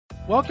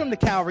Welcome to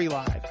Calvary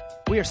Live.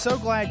 We are so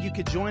glad you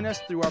could join us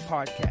through our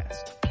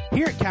podcast.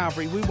 Here at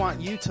Calvary, we want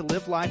you to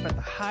live life at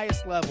the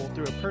highest level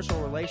through a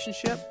personal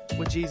relationship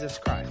with Jesus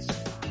Christ.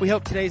 We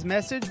hope today's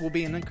message will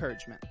be an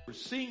encouragement. We're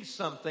seeing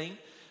something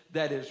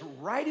that is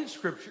right in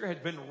Scripture, has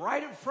been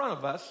right in front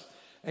of us,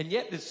 and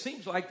yet it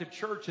seems like the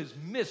church has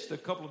missed a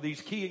couple of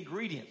these key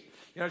ingredients.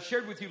 You know, I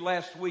shared with you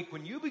last week,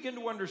 when you begin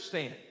to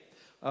understand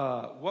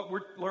what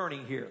we're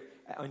learning here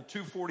in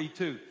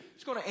 242,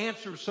 it's going to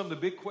answer some of the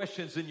big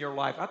questions in your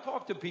life. I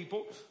talk to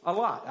people a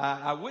lot.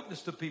 I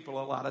witness to people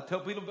a lot. I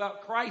tell people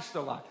about Christ a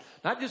lot.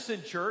 Not just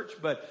in church,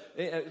 but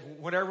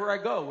whenever I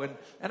go.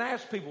 And I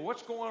ask people,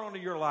 what's going on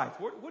in your life?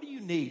 What do you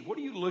need? What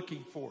are you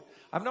looking for?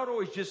 I'm not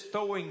always just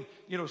throwing,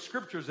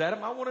 scriptures at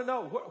them. I want to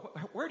know,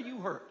 where do you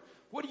hurt?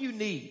 What do you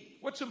need?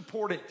 What's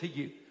important to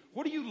you?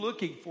 What are you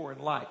looking for in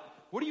life?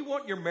 What do you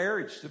want your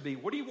marriage to be?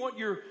 What do you want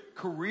your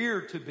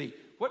career to be?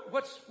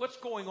 What's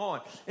going on?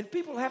 And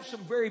people have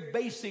some very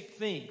basic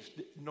things,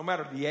 no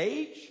matter the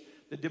age,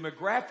 the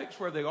demographics,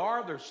 where they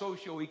are, their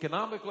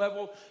socioeconomic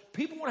level.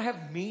 People want to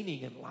have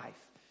meaning in life.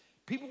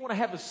 People want to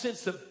have a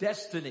sense of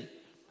destiny.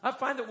 I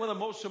find that one of the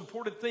most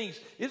important things,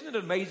 isn't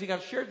it amazing?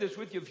 I've shared this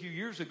with you a few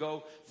years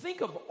ago.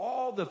 Think of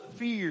all the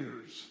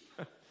fears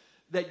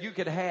that you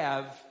could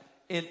have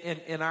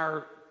in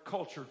our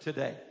culture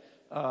today.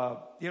 I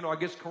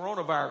guess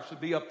coronavirus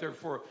would be up there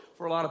for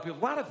a lot of people.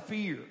 A lot of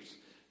fears.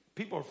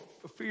 People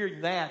are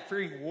fearing that,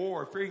 fearing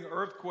war, fearing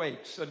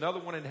earthquakes, another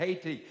one in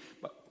Haiti.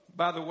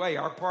 By the way,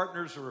 our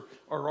partners are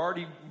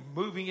already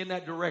moving in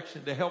that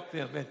direction to help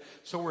them. And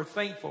so we're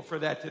thankful for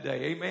that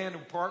today. Amen.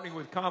 And partnering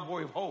with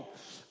Convoy of Hope,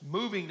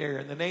 moving there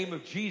in the name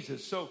of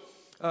Jesus. So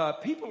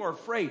people are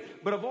afraid.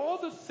 But of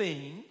all the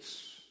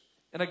things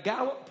in a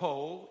Gallup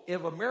poll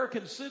of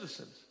American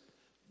citizens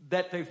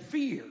that they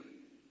fear,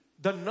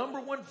 the number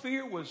one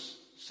fear was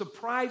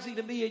surprising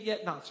to me and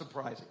yet not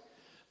surprising.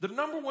 The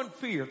number one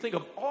fear, think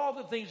of all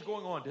the things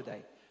going on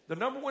today. The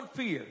number one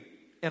fear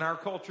in our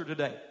culture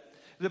today,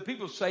 that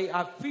people say,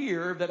 I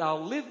fear that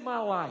I'll live my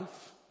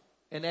life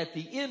and at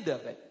the end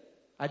of it,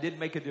 I didn't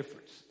make a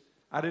difference.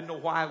 I didn't know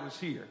why I was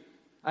here.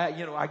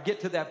 I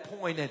get to that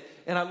point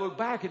and I look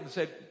back and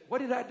said,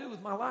 what did I do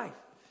with my life?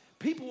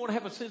 People want to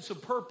have a sense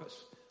of purpose.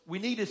 We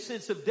need a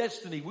sense of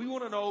destiny. We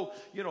want to know,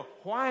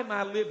 why am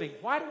I living?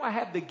 Why do I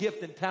have the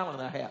gift and talent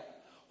I have?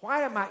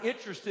 Why am I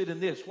interested in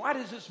this? Why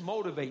does this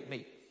motivate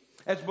me?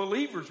 As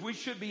believers, we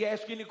should be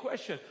asking the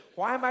question,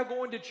 why am I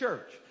going to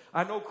church?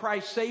 I know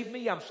Christ saved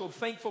me. I'm so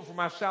thankful for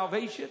my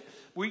salvation.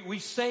 We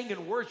sang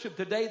in worship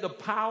today the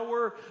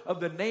power of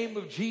the name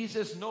of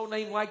Jesus. No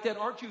name like that.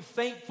 Aren't you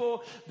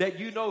thankful that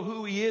you know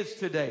who he is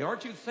today?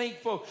 Aren't you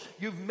thankful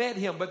you've met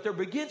him? But there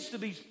begins to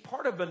be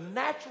part of a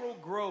natural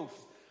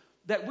growth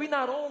that we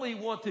not only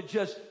want to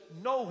just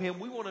know him,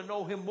 we want to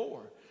know him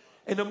more.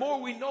 And the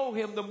more we know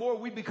him, the more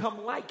we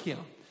become like him.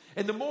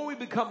 And the more we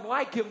become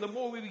like him, the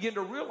more we begin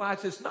to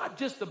realize it's not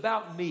just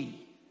about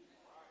me.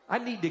 I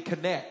need to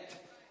connect.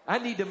 I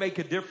need to make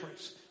a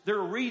difference. There's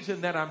a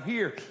reason that I'm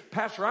here.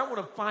 Pastor, I want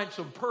to find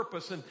some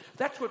purpose. And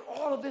that's what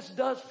all of this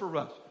does for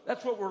us.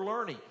 That's what we're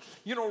learning.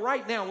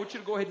 Right now, I want you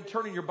to go ahead and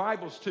turn in your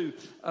Bibles to,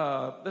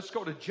 let's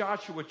go to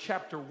Joshua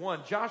chapter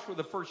 1. Joshua,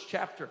 the first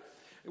chapter.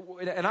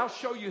 And I'll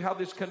show you how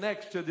this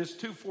connects to this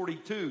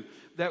 242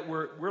 that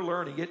we're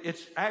learning.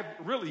 It's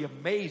really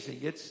amazing.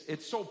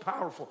 It's so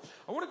powerful.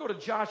 I want to go to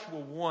Joshua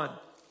 1,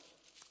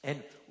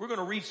 and we're going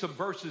to read some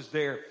verses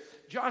there.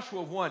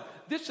 Joshua 1.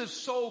 This is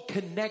so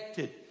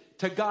connected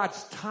to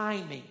God's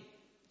timing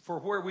for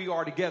where we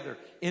are together,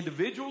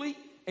 individually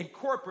and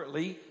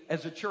corporately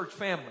as a church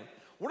family.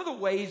 One of the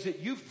ways that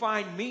you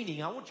find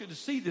meaning, I want you to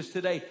see this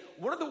today,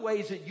 one of the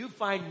ways that you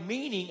find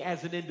meaning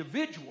as an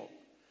individual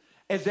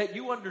is that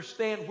you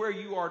understand where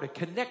you are to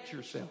connect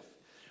yourself.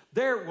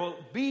 There will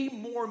be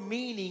more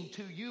meaning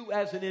to you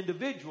as an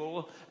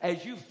individual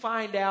as you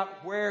find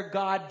out where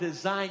God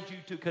designed you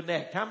to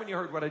connect. How many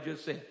heard what I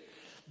just said?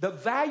 The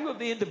value of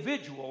the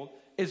individual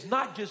is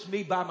not just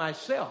me by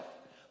myself.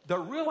 The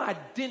real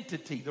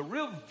identity, the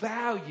real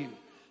value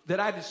that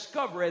I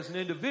discover as an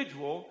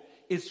individual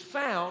is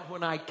found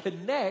when I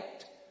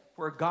connect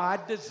where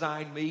God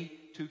designed me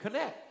to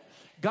connect.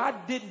 God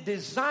didn't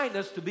design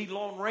us to be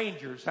lone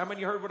rangers. How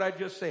many heard what I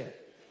just said?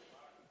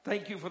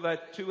 Thank you for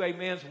that 2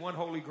 amens and 1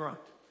 holy grunt.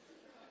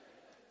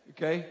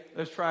 Okay,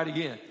 let's try it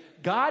again.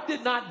 God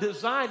did not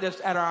design us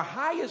at our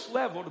highest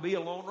level to be a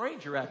lone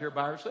ranger out here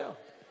by ourselves.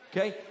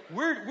 Okay,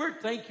 we're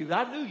thank you.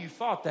 I knew you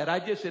thought that.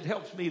 It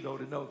helps me though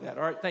to know that.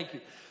 All right, thank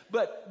you.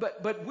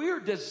 But we're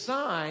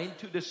designed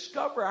to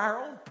discover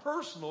our own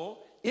personal,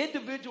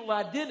 individual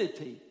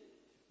identity.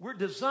 We're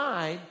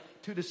designed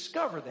to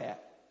discover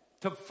that,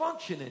 to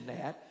function in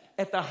that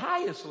at the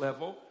highest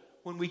level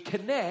when we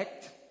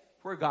connect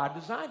where God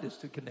designed us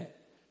to connect.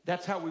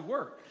 That's how we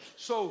work.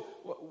 So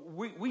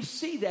we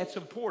see that's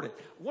important.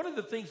 One of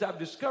the things I've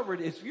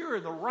discovered is if you're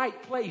in the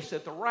right place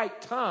at the right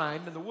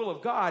time in the will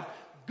of God,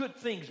 good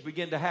things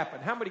begin to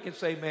happen. How many can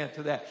say amen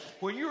to that?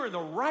 When you're in the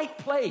right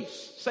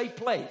place, say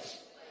place.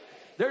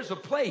 There's a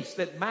place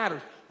that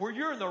matters. Where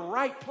you're in the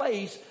right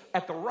place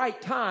at the right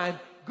time,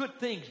 good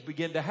things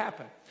begin to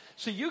happen.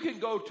 See, you can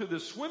go to the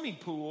swimming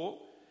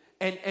pool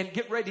and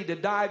get ready to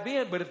dive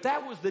in, but if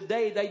that was the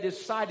day they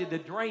decided to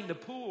drain the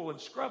pool and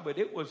scrub it,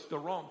 it was the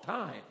wrong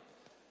time.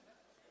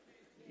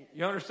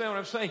 You understand what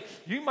I'm saying?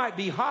 You might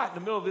be hot in the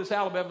middle of this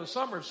Alabama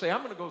summer and say, I'm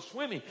going to go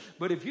swimming.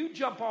 But if you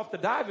jump off the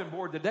diving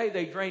board the day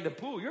they drain the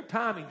pool, your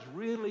timing's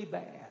really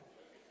bad.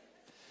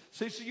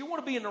 See, so you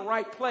want to be in the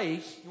right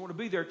place. You want to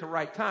be there at the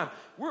right time.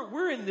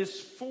 We're in this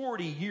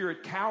 40 year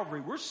at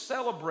Calvary. We're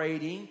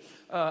celebrating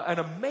an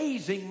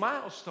amazing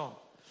milestone.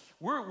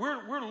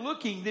 We're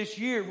looking this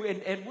year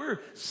and we're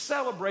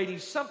celebrating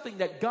something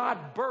that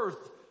God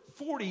birthed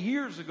 40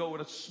 years ago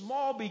in a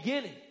small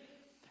beginning.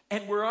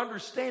 And we're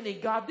understanding,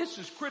 God, this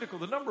is critical.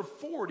 The number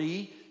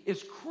 40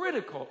 is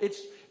critical.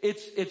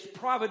 It's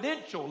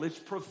providential. It's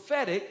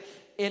prophetic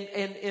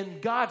in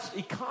God's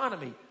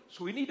economy.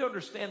 So we need to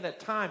understand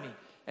that timing.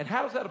 And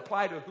how does that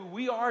apply to who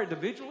we are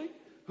individually,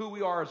 who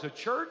we are as a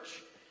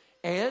church,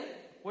 and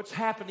what's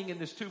happening in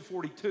this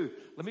 242?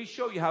 Let me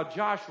show you how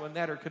Joshua and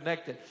that are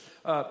connected.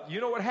 You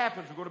know what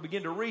happens? We're going to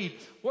begin to read.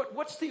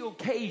 What's the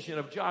occasion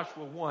of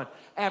Joshua 1?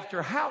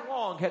 After how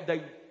long had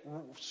they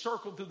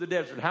circled through the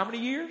desert? How many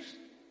years?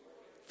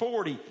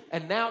 40.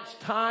 And now it's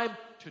time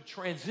to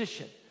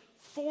transition.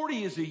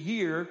 40 is a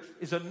year,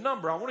 is a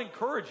number. I want to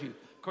encourage you,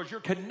 because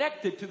you're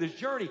connected to this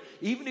journey.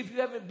 Even if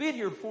you haven't been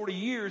here 40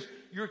 years,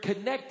 you're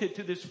connected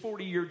to this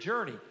 40-year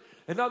journey.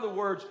 In other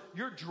words,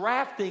 you're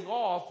drafting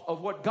off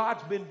of what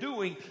God's been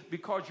doing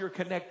because you're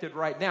connected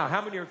right now.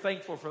 How many are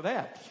thankful for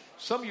that?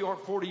 Some of you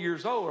aren't 40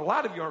 years old. A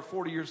lot of you aren't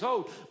 40 years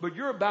old. But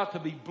you're about to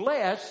be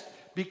blessed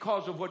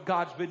because of what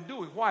God's been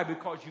doing. Why?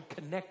 Because you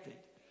connected.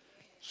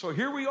 So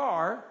here we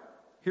are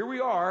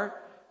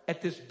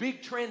at this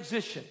big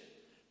transition,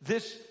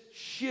 this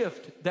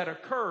shift that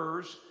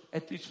occurs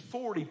at these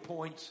 40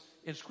 points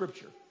in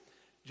Scripture.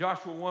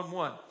 Joshua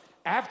 1:1.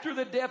 After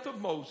the death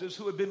of Moses,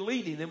 who had been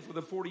leading them for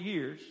the 40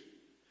 years,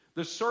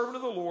 the servant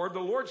of the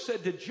Lord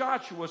said to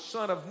Joshua,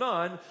 son of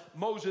Nun,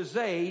 Moses'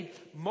 aide,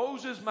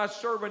 Moses, my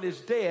servant, is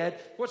dead.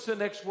 What's the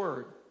next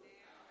word?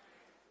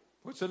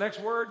 What's the next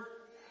word?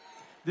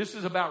 This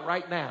is about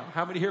right now.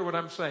 How many hear what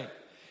I'm saying?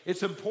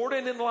 It's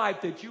important in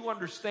life that you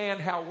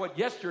understand what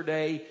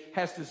yesterday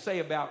has to say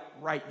about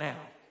right now.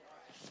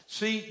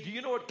 See, do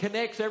you know what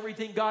connects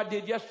everything God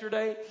did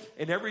yesterday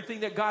and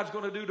everything that God's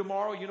going to do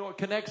tomorrow? You know what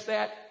connects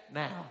that?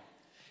 Now.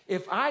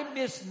 If I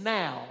miss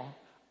now,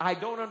 I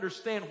don't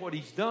understand what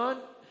he's done,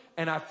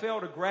 and I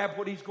fail to grab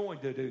what he's going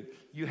to do.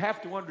 You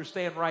have to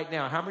understand right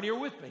now. How many are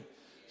with me?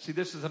 See,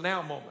 this is a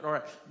now moment. All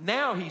right.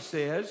 Now he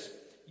says,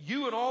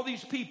 you and all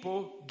these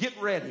people, get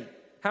ready.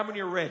 How many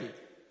are ready?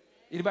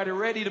 Anybody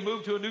ready to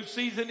move to a new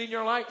season in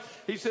your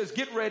life? He says,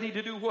 get ready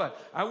to do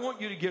what? I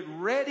want you to get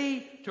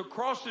ready to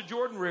cross the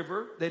Jordan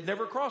River. They'd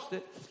never crossed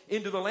it.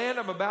 Into the land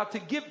I'm about to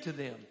give to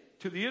them,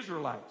 to the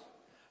Israelites.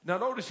 Now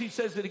notice he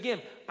says it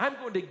again. I'm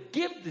going to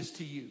give this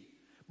to you.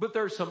 But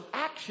there's some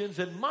actions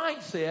and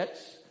mindsets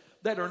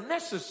that are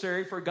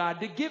necessary for God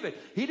to give it.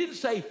 He didn't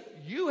say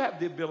you have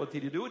the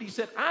ability to do it. He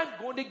said, I'm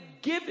going to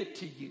give it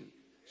to you.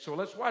 So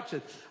let's watch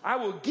it. I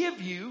will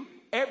give you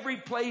every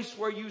place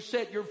where you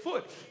set your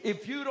foot.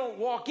 If you don't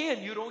walk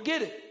in, you don't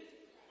get it.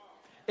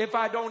 If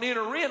I don't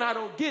enter in, I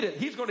don't get it.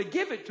 He's going to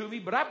give it to me,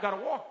 but I've got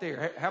to walk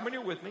there. How many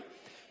are with me?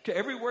 To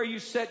everywhere you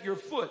set your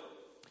foot,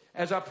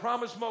 as I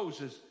promised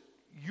Moses,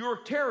 your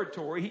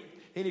territory.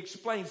 He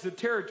explains the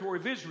territory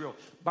of Israel.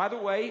 By the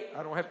way,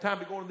 I don't have time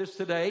to go into this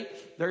today.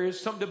 There is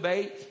some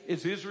debate.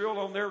 Is Israel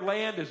on their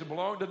land? Does it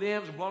belong to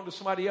them? Does it belong to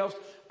somebody else?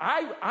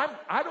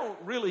 I don't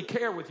really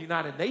care what the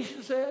United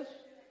Nations says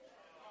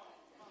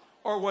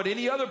or what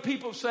any other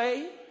people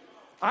say.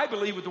 I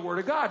believe what the Word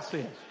of God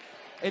says.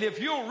 And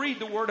if you'll read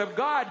the Word of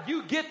God,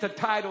 you get the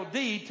title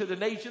deed to the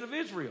nation of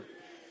Israel.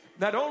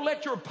 Now, don't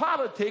let your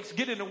politics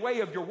get in the way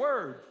of your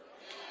Word.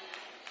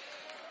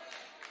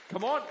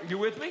 Come on, are you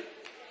with me?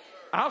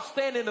 I'll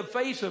stand in the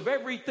face of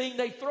everything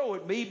they throw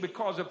at me,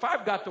 because if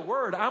I've got the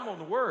Word, I'm on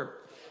the Word.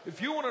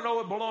 If you want to know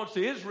what belongs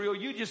to Israel,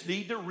 you just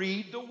need to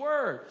read the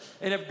Word.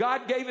 And if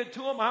God gave it to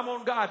them, I'm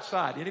on God's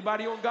side.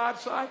 Anybody on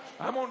God's side?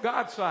 I'm on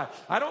God's side.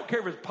 I don't care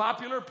if it's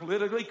popular,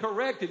 politically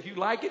correct. If you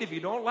like it, if you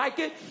don't like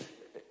it.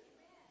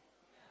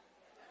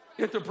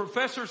 If the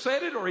professor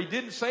said it or he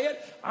didn't say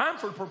it, I'm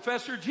for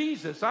Professor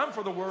Jesus. I'm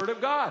for the Word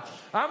of God.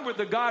 I'm with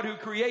the God who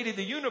created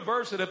the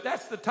universe. And if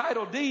that's the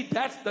title deed,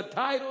 that's the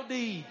title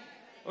deed.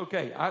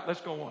 Okay,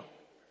 let's go on.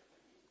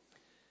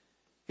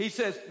 He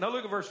says, now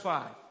look at verse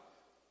 5.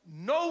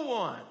 No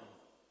one.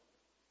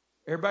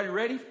 Everybody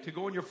ready to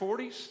go in your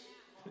 40s?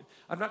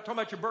 I'm not talking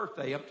about your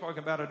birthday. I'm talking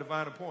about a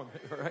divine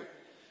appointment, all right?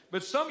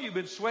 But some of you have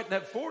been sweating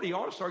that 40. You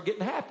ought to start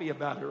getting happy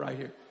about it right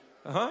here.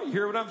 You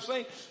hear what I'm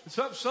saying?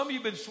 Some of you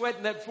have been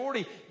sweating that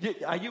 40.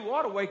 You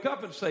ought to wake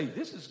up and say,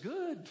 this is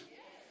good.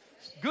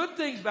 Good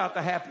things about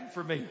to happen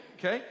for me,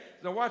 okay?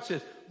 Now watch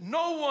this.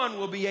 No one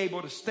will be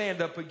able to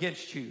stand up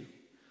against you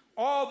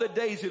all the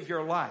days of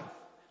your life.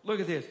 Look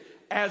at this.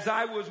 As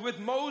I was with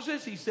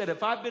Moses, he said,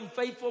 if I've been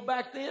faithful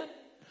back then,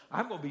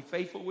 I'm going to be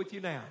faithful with you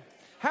now.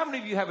 How many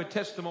of you have a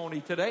testimony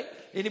today?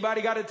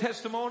 Anybody got a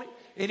testimony?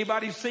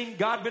 Anybody seen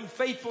God been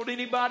faithful to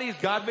anybody? Has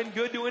God been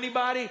good to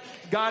anybody?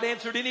 God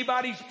answered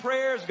anybody's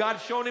prayers?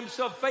 God shown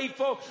himself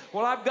faithful?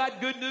 Well, I've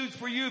got good news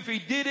for you. If he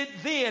did it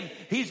then,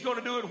 he's going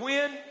to do it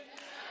when?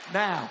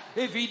 Now.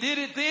 If he did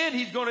it then,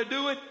 he's going to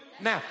do it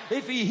now.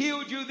 If he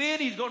healed you then,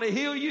 he's going to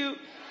heal you.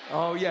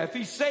 Oh yeah. If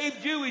he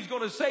saved you, he's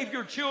going to save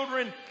your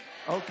children.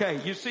 Okay,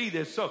 you see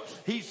this. So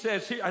he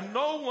says here, and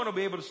no one will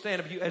be able to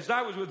stand up to you. As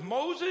I was with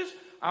Moses,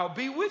 I'll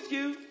be with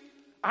you.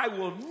 I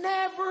will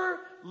never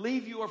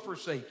leave you or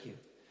forsake you.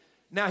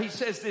 Now he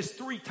says this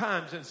 3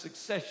 times in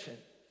succession.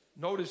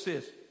 Notice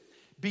this.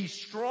 Be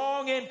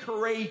strong and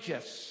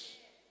courageous.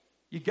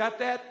 You got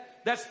that?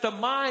 That's the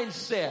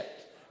mindset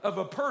of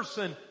a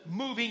person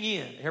moving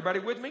in. Everybody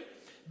with me?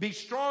 Be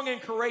strong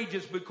and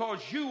courageous, because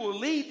you will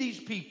lead these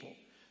people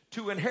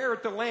to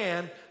inherit the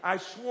land I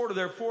swore to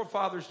their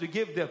forefathers to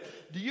give them.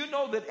 Do you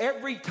know that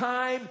every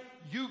time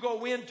you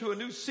go into a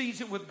new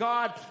season with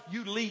God,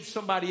 you lead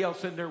somebody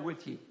else in there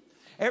with you?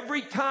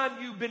 Every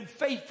time you've been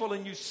faithful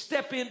and you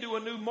step into a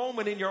new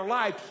moment in your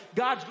life,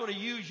 God's going to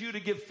use you to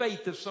give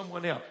faith to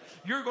someone else.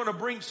 You're going to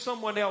bring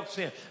someone else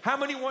in. How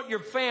many want your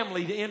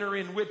family to enter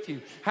in with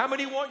you? How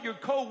many want your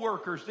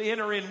co-workers to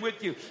enter in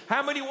with you?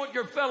 How many want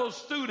your fellow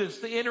students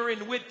to enter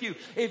in with you?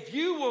 If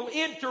you will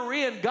enter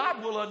in,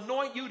 God will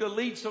anoint you to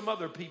lead some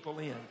other people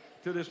in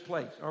to this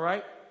place. All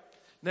right?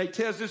 Now he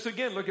tells this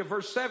again. Look at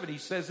verse 7. He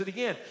says it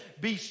again.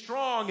 Be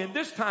strong. And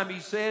this time he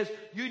says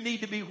you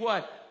need to be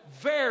what?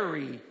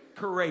 Very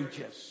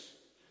courageous.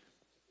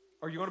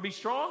 Are you going to be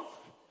strong?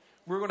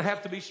 We're going to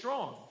have to be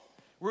strong.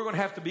 We're going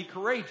to have to be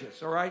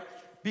courageous, all right?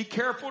 Be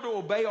careful to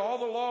obey all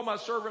the law my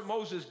servant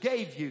Moses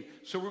gave you.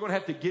 So we're going to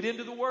have to get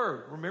into the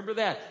Word. Remember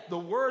that. The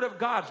Word of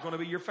God is going to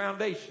be your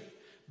foundation.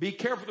 Be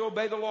careful to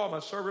obey the law my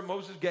servant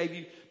Moses gave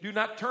you. Do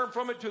not turn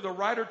from it to the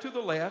right or to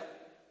the left.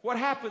 What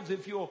happens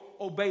if you'll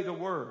obey the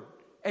Word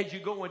as you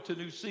go into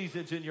new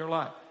seasons in your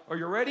life? Are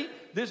you ready?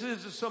 This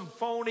isn't some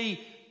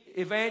phony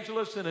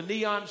evangelist in a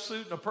neon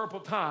suit and a purple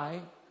tie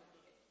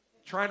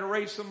trying to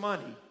raise some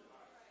money.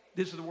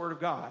 This is the Word of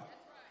God.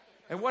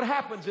 And what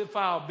happens if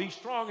I'll be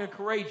strong and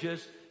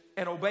courageous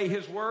and obey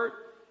His Word?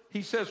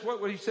 He says,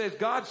 what he says,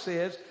 God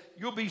says,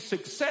 you'll be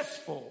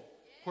successful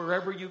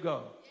wherever you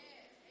go.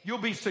 You'll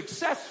be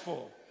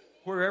successful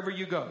wherever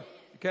you go.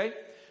 Okay?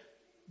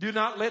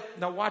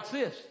 Now watch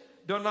this.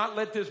 Do not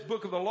let this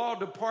book of the law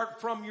depart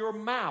from your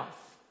mouth.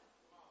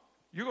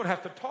 You're going to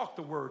have to talk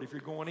the Word if you're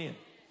going in.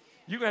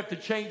 You're going to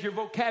have to change your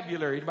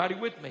vocabulary. Anybody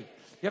with me?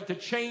 You have to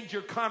change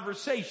your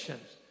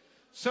conversations.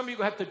 Some of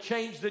you have to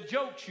change the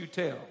jokes you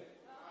tell.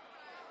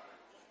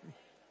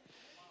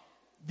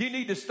 You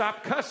need to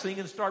stop cussing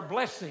and start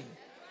blessing.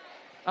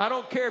 I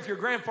don't care if your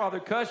grandfather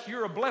cussed,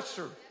 you're a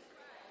blesser.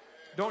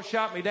 Don't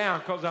shout me down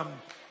because I'm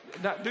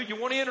not. Do you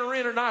want to enter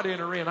in or not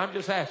enter in? I'm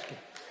just asking.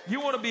 You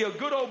want to be a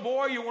good old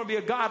boy, you want to be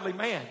a godly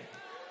man.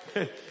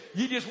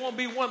 You just want to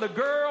be one of the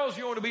girls,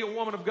 you want to be a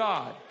woman of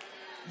God.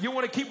 You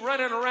want to keep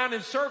running around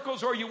in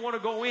circles, or you want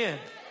to go in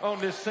on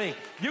this thing.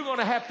 You're going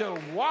to have to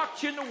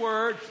watch in the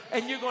Word,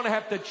 and you're going to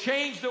have to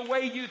change the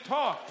way you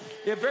talk.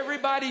 If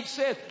everybody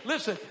said,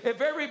 listen,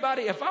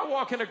 if I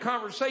walk in a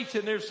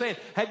conversation, they're saying,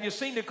 have you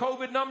seen the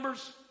COVID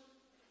numbers?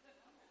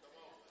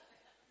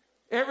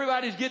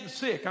 Everybody's getting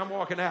sick. I'm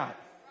walking out.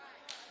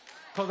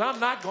 Because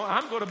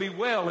I'm going to be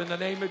well in the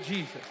name of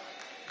Jesus.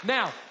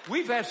 Now,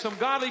 we've had some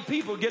godly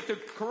people get the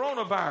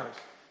coronavirus.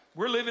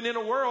 We're living in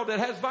a world that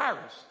has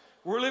virus.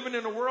 We're living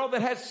in a world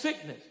that has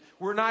sickness.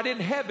 We're not in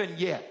heaven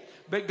yet,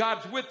 but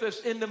God's with us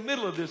in the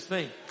middle of this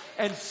thing.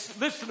 And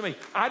listen to me.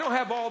 I don't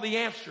have all the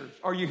answers.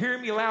 Are you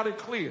hearing me loud and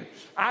clear?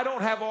 I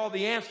don't have all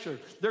the answers.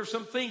 There's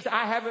some things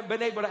I haven't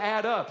been able to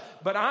add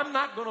up, but I'm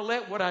not going to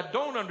let what I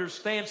don't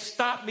understand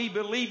stop me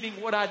believing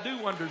what I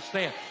do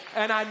understand.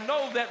 And I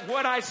know that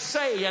what I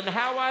say and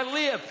how I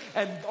live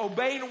and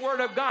obeying the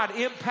Word of God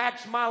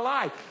impacts my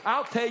life.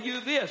 I'll tell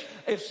you this.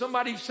 If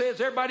somebody says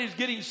everybody's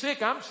getting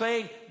sick, I'm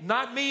saying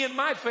not me and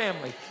my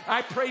family.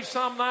 I pray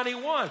Psalm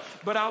 91.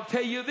 But I'll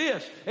tell you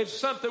this. If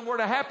something were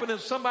to happen and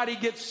somebody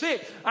gets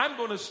sick, I'm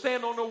going to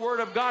stand on the Word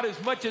of God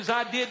as much as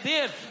I did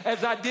then,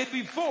 as I did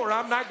before.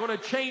 I'm not going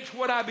to change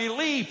what I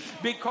believe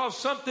because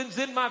something's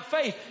in my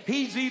faith.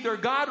 He's either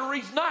God or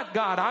He's not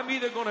God. I'm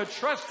either going to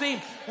trust Him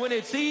when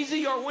it's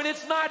easy or when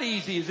it's not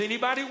easy. Is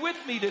anybody with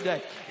me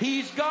today?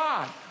 He's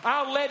God.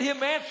 I'll let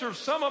Him answer.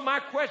 Some of my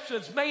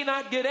questions may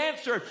not get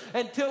answered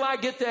until I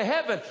get to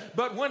heaven.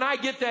 But when I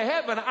get to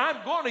heaven,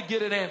 I'm going to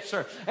get an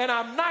answer. And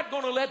I'm not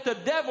going to let the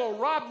devil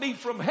rob me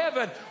from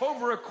heaven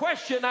over a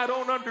question I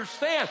don't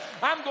understand.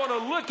 I'm going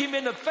to look him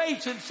in the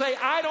face and say,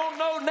 I don't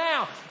know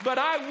now, but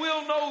I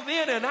will know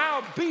then, and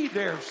I'll be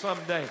there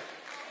someday.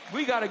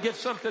 We got to get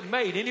something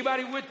made.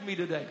 Anybody with me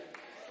today?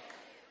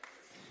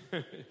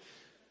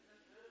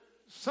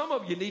 Some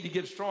of you need to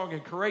get strong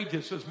and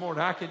courageous this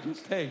morning. I can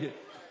just tell you.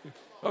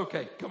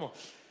 Okay, come on.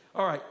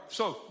 All right,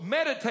 so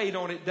meditate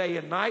on it day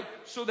and night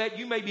so that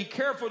you may be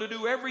careful to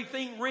do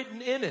everything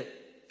written in it.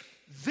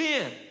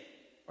 Then,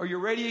 are you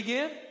ready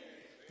again?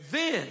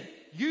 Then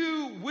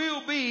you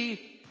will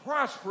be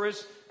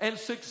prosperous and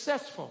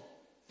successful.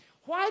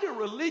 Why do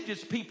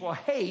religious people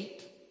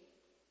hate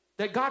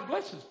that God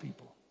blesses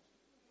people?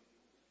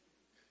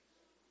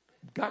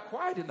 Got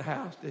quiet in the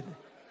house, didn't it?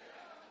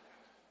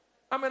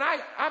 I mean,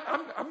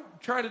 I'm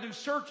trying to do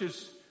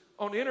searches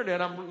on the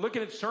internet. I'm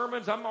looking at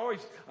sermons.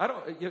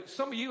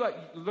 Some of you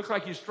look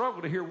like you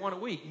struggle to hear one a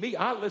week. Me,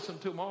 I listen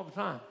to them all the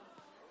time.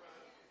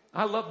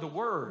 I love the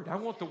Word. I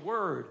want the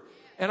Word.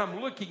 And I'm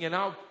looking, and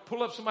I'll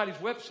pull up somebody's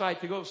website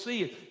to go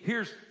see it.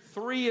 Here's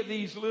 3 of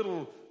these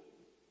little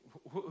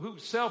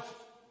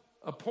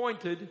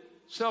self-appointed,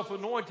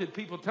 self-anointed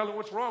people telling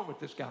what's wrong with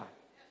this guy,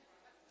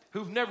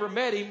 who've never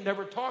met him,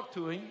 never talked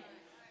to him,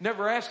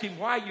 never asked him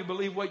why you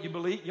believe what you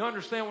believe. You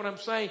understand what I'm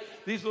saying?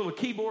 These little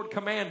keyboard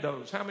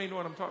commandos. How many know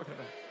what I'm talking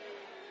about?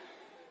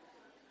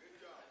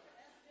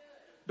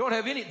 Don't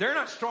have any. They're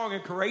not strong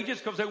and courageous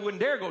because they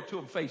wouldn't dare go to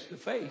them face to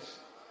face.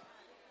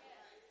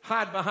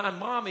 Hide behind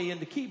mommy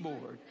and the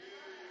keyboard.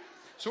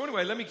 So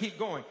anyway, let me keep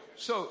going.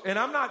 So, and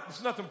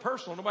it's nothing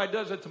personal. Nobody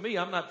does it to me.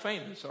 I'm not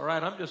famous, all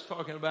right? I'm just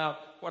talking about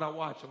what I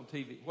watch on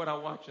TV, what I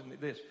watch in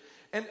this.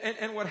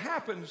 And what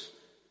happens,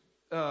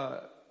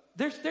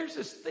 there's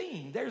this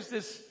thing. There's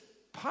this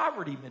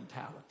poverty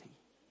mentality,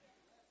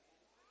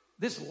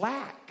 this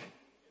lack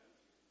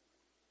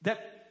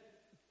that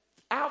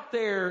out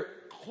there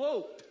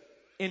cloaked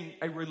in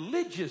a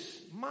religious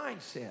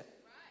mindset.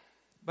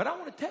 But I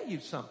want to tell you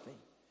something.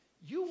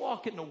 You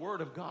walk in the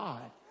Word of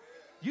God.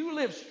 You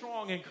live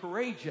strong and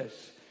courageous.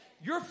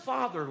 Your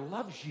Father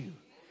loves you.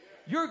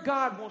 Your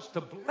God wants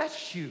to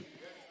bless you.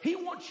 He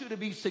wants you to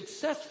be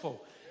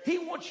successful. He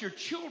wants your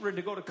children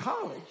to go to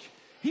college.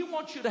 He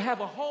wants you to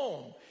have a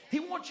home. He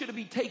wants you to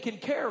be taken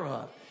care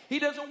of. He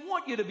doesn't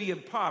want you to be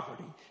in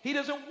poverty. He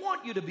doesn't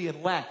want you to be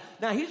in lack.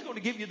 Now, He's going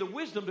to give you the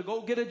wisdom to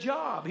go get a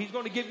job. He's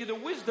going to give you the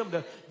wisdom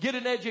to get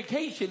an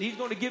education. He's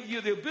going to give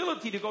you the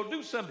ability to go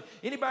do something.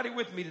 Anybody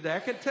with me today? I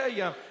can tell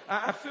you,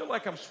 I feel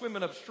like I'm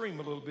swimming upstream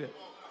a little bit.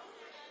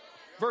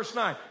 Verse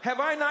 9, have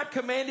I not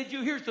commanded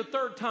you? Here's the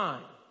 3rd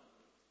time.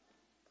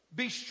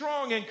 Be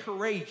strong and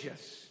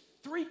courageous.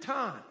 3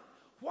 times.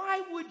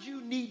 Why would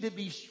you need to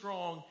be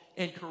strong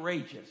and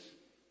courageous?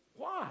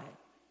 Why?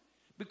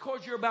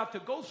 Because you're about to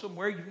go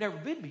somewhere you've never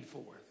been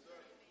before.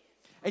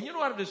 And you know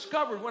what I've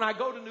discovered? When I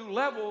go to new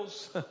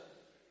levels,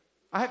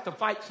 I have to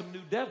fight some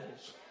new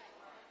devils.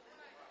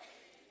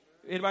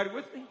 Anybody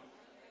with me?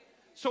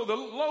 So the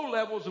low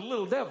levels are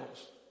little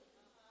devils.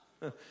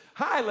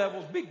 High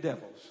levels, big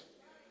devils.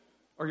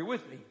 Are you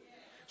with me?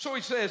 So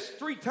he says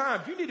 3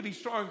 times, you need to be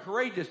strong and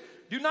courageous.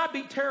 Do not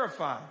be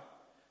terrified.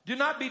 Do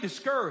not be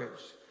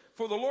discouraged.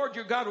 For the Lord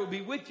your God will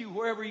be with you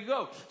wherever you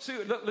go. See,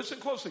 listen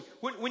closely.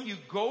 When you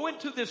go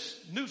into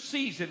this new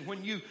season,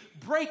 when you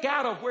break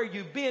out of where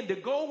you've been to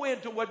go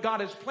into what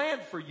God has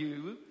planned for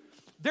you,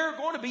 there are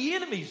going to be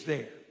enemies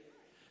there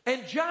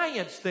and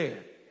giants there.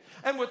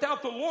 And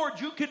without the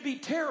Lord, you could be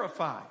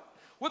terrified.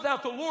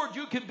 Without the Lord,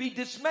 you can be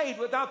dismayed.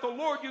 Without the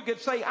Lord, you can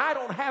say, I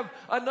don't have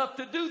enough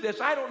to do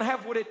this. I don't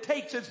have what it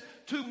takes. It's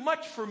too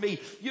much for me.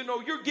 You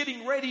know, you're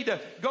getting ready to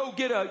go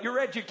get your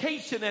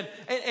education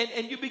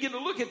and you begin to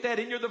look at that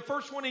and you're the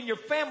first one in your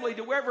family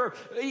to ever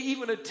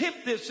even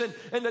attempt this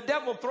and the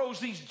devil throws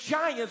these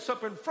giants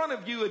up in front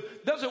of you and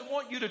doesn't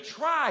want you to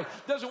try,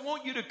 doesn't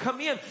want you to come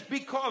in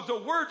because the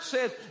Word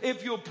says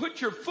if you'll put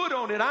your foot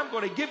on it, I'm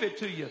going to give it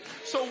to you.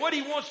 So what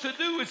he wants to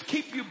do is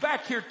keep you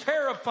back here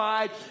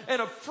terrified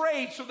and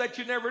afraid so that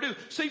you never do.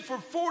 See, for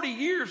 40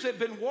 years they've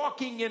been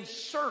walking in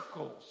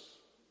circles.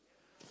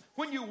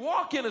 When you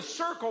walk in a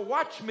circle,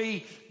 watch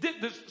me,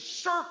 the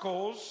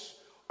circles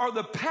are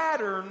the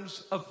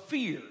patterns of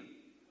fear.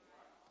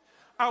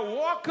 I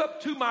walk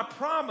up to my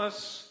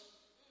promise,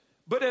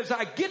 but as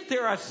I get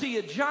there, I see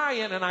a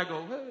giant and I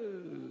go,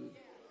 whoa.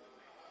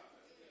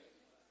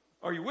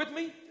 Are you with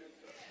me?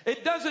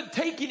 It doesn't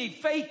take any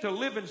faith to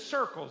live in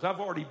circles. I've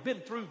already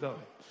been through those.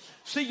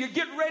 See, you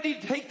get ready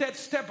to take that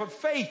step of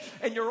faith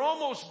and you're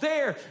almost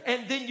there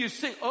and then you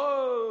see,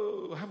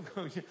 oh, I'm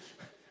going to...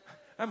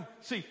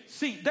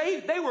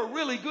 They were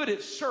really good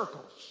at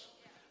circles.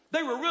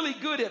 They were really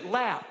good at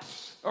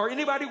laps. Or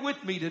anybody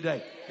with me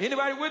today?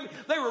 Anybody with me?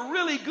 They were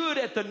really good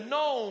at the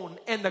known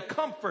and the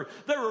comfort.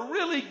 They were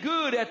really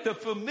good at the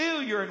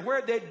familiar and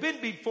where they'd been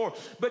before.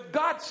 But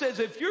God says,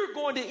 if you're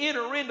going to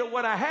enter into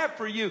what I have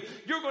for you,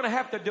 you're going to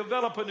have to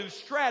develop a new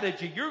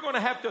strategy. You're going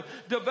to have to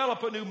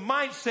develop a new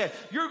mindset.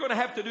 You're going to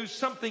have to do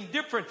something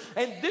different.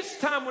 And this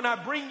time when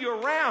I bring you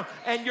around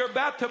and you're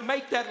about to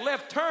make that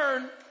left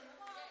turn,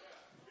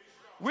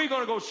 we're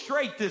going to go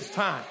straight this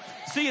time.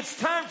 See, it's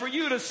time for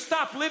you to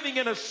stop living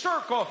in a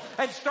circle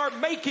and start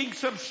making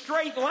some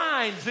straight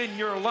lines in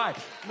your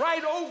life.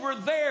 Right over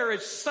there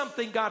is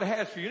something God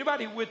has for you.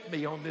 Anybody with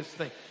me on this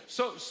thing?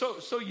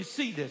 So you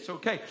see this,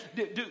 okay?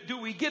 Do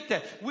we get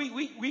that?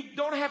 We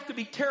don't have to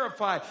be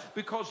terrified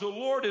because the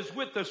Lord is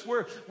with us.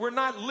 We're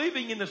not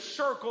living in the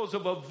circles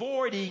of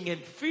avoiding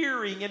and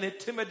fearing and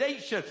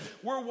intimidation.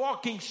 We're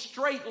walking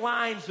straight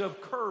lines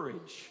of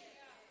courage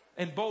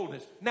and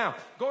boldness. Now,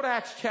 go to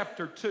Acts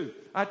chapter 2.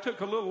 I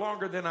took a little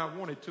longer than I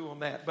wanted to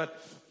on that, but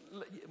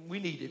we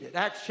needed it.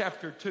 Acts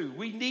chapter 2.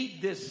 We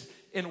need this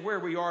in where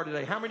we are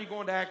today. How many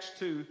going to Acts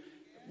 2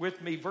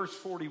 with me, verse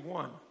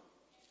 41? I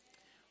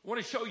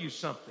want to show you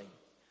something.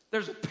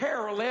 There's a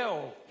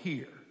parallel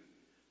here,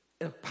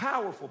 a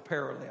powerful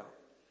parallel.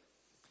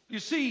 You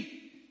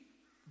see,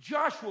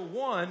 Joshua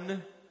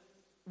 1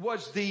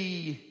 was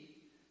the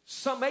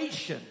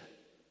summation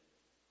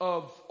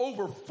of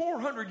over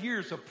 400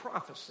 years of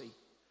prophecy.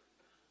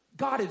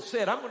 God had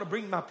said, I'm going to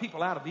bring my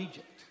people out of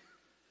Egypt.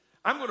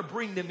 I'm going to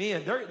bring them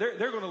in. They're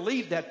going to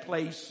leave that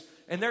place,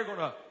 and they're going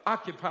to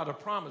occupy the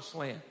promised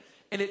land.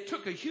 And it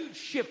took a huge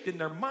shift in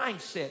their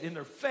mindset, in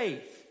their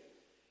faith,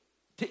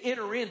 to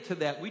enter into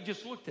that. We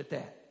just looked at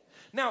that.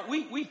 Now,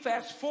 we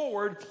fast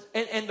forward,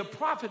 and the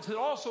prophets had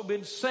also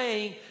been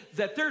saying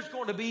that there's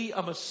going to be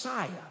a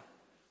Messiah.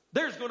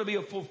 There's going to be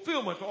a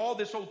fulfillment to all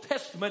this Old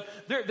Testament.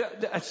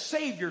 A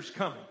Savior's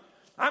coming.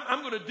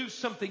 I'm going to do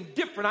something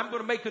different. I'm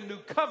going to make a new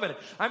covenant.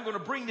 I'm going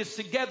to bring this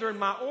together in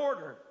my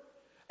order.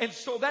 And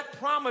so that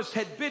promise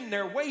had been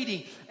there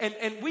waiting.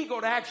 And we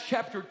go to Acts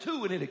chapter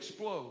 2 and it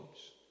explodes.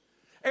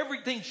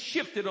 Everything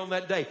shifted on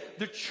that day.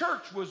 The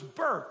church was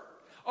birthed.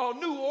 A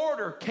new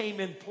order came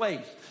in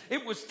place.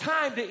 It was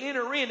time to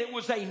enter in. It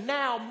was a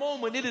now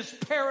moment. It is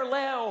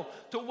parallel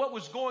to what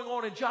was going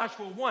on in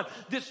Joshua 1.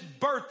 This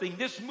birthing,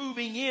 this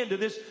moving into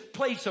this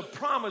place of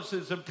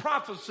promises and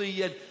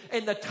prophecy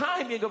and the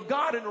timing of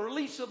God and the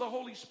release of the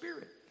Holy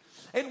Spirit.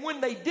 And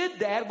when they did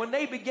that, when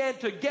they began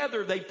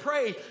together, they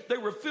prayed, they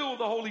were filled with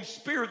the Holy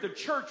Spirit, the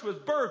church was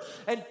birthed.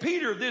 And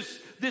Peter, this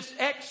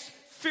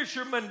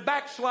ex-fisherman,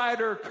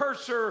 backslider,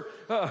 curser,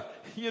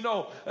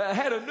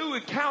 had a new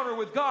encounter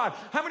with God.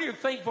 How many are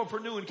thankful for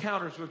new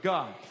encounters with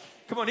God?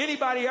 Come on,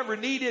 anybody ever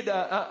needed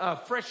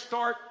a fresh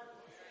start?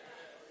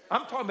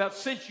 I'm talking about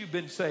since you've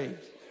been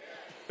saved.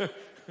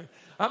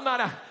 I'm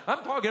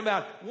talking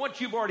about once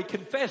you've already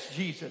confessed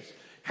Jesus.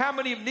 How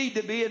many need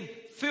to be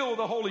filled with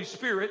the Holy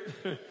Spirit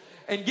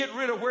and get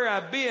rid of where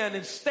I've been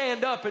and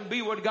stand up and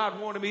be what God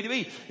wanted me to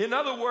be? In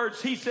other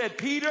words, he said,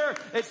 Peter,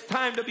 it's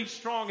time to be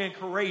strong and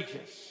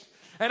courageous.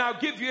 And I'll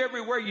give you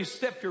everywhere you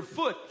step your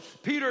foot.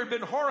 Peter had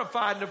been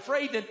horrified and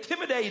afraid and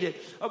intimidated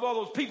of all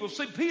those people.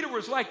 See, Peter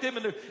was like them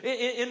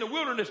in the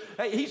wilderness.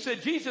 He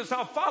said, Jesus,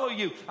 I'll follow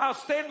you. I'll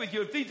stand with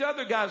you. If these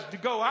other guys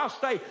go, I'll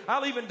stay.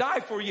 I'll even die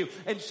for you.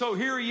 And so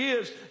here he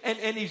is, and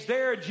he's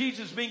there, and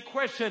Jesus being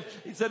questioned.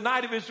 It's the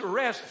night of his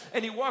arrest,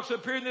 and he walks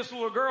up here, and this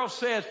little girl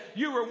says,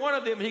 you were one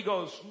of them. And he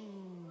goes,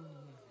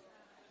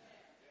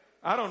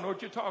 I don't know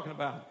what you're talking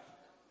about.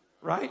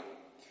 Right?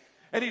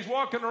 And he's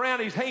walking around,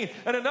 he's hanging,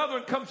 and another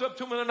one comes up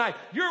to him in the night.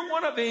 You're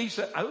one of these. He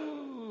said,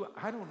 oh,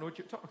 I don't know what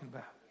you're talking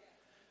about.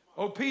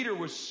 Oh, Peter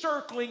was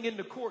circling in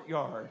the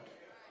courtyard.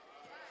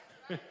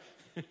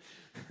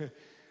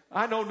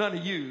 I know none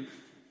of you,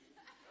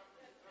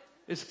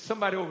 it's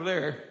somebody over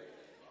there,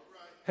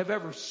 have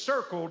ever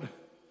circled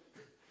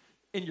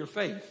in your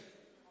faith.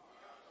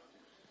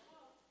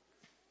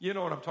 You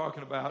know what I'm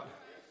talking about.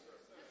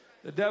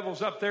 The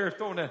devil's up there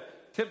throwing a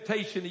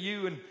temptation to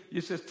you, and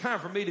you say, it's time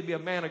for me to be a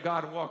man of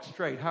God and walk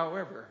straight.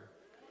 However,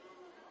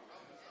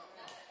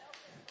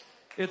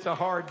 it's a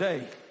hard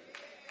day.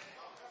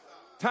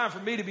 Time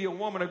for me to be a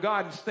woman of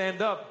God and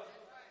stand up.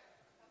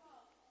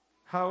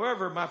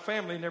 However, my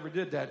family never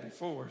did that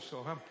before,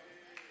 so I'm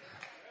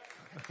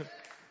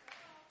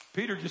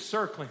Peter just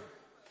circling.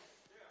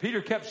 Peter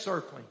kept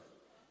circling.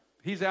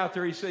 He's out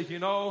there, he says,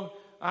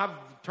 I've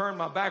turned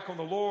my back on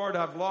the Lord,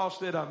 I've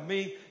lost it, I'm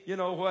me. You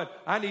know what?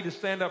 I need to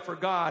stand up for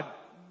God.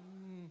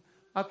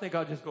 I think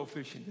I'll just go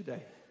fishing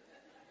today.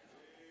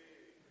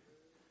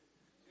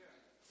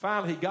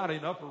 Finally, he got in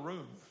an upper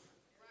room.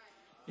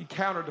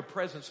 Encountered the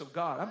presence of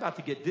God. I'm about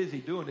to get dizzy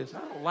doing this. I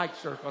don't like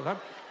circles. I'd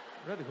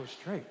rather go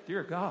straight.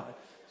 Dear God,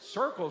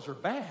 circles are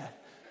bad.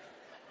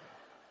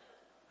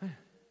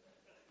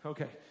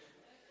 Okay.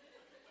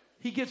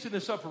 He gets in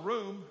this upper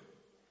room,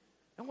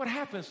 and what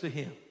happens to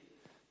him?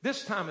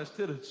 This time,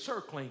 instead of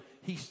circling,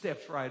 he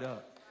steps right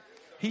up.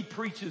 He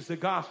preaches the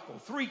gospel.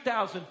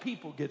 3,000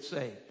 people get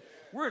saved.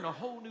 We're in a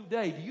whole new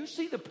day. Do you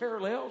see the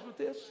parallels with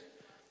this?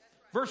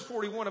 Verse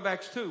 41 of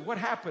Acts 2. What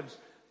happens?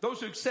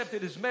 Those who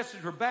accepted his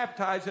message were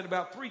baptized, and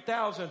about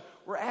 3,000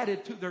 were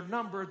added to their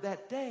number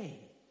that day.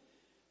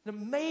 An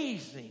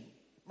amazing,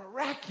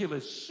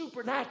 miraculous,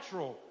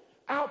 supernatural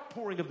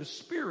outpouring of the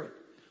Spirit.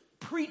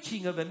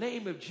 Preaching of the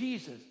name of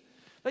Jesus.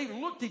 They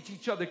looked at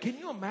each other. Can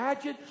you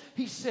imagine?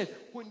 He said,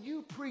 when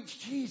you preach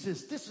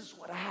Jesus, this is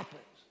what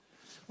happens.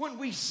 When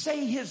we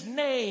say his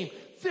name,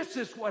 this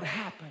is what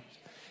happens.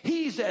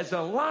 He's as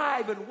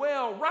alive and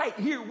well right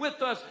here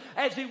with us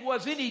as he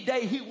was any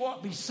day he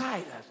walked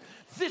beside us.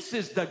 This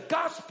is the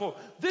gospel.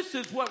 This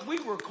is what we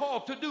were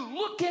called to do.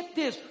 Look at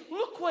this.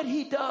 Look what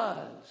he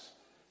does.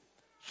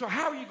 So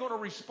how are you going to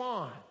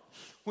respond?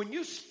 When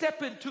you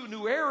step into a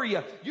new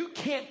area, you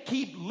can't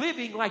keep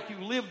living like you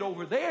lived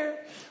over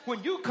there.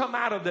 When you come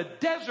out of the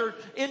desert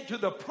into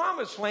the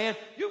promised land,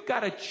 you've got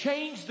to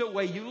change the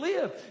way you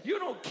live. You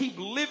don't keep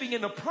living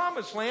in the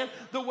promised land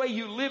the way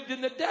you lived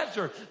in the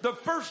desert. The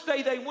first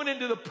day they went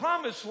into the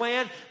promised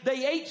land,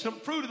 they ate some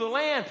fruit of the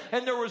land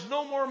and there was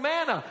no more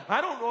manna.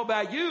 I don't know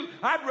about you.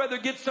 I'd rather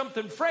get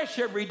something fresh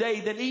every day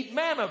than eat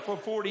manna for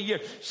 40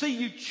 years. See,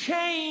 you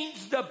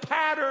change the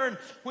pattern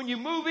when you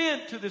move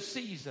into the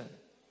season.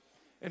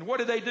 And what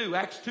did they do?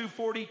 Acts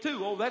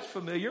 2:42. Oh, that's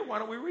familiar. Why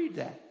don't we read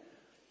that?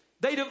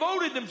 They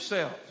devoted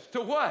themselves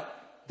to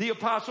what? The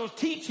apostles'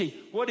 teaching.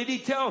 What did he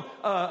tell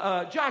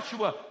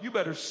Joshua? You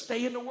better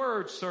stay in the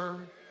word, sir.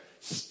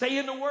 Stay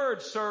in the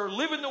word, sir.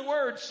 Live in the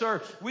word,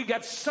 sir. We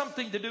got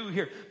something to do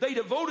here. They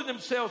devoted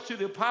themselves to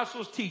the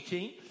apostles'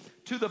 teaching,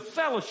 to the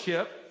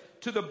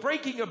fellowship, to the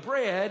breaking of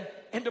bread,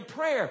 and to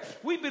prayer.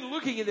 We've been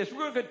looking at this. We're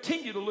going to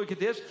continue to look at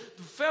this,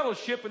 the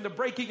fellowship and the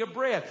breaking of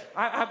bread.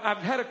 I've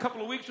had a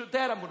couple of weeks with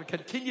that. I'm going to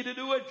continue to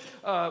do it.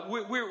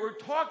 We're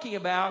talking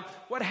about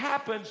what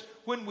happens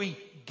when we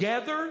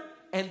gather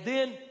and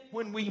then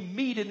when we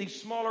meet in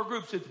these smaller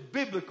groups. It's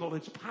biblical.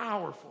 It's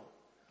powerful.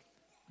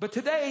 But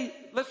today,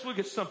 let's look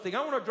at something.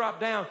 I want to drop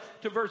down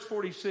to verse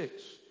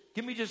 46.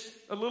 Give me just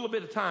a little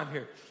bit of time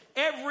here.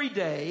 Every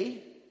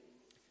day,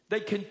 they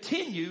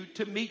continue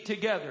to meet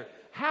together.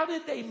 How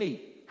did they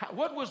meet?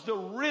 What was the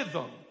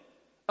rhythm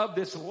of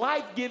this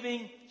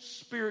life-giving,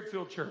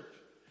 spirit-filled church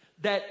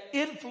that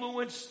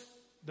influenced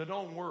the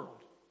known world?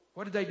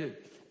 What did they do?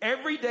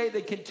 Every day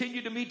they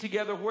continued to meet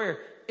together where?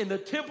 In the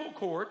temple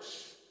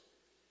courts,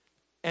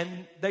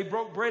 and they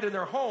broke bread in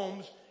their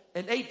homes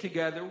and ate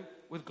together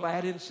with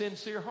glad and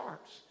sincere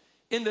hearts.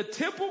 In the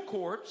temple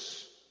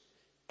courts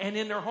and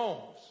in their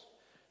homes.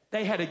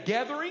 They had a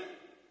gathering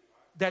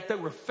that they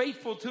were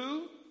faithful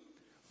to,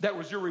 that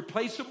was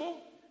irreplaceable.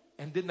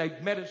 And then they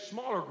met in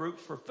smaller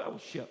groups for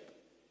fellowship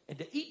and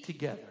to eat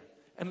together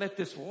and let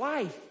this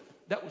life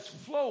that was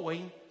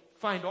flowing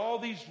find all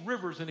these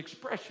rivers and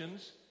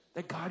expressions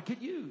that God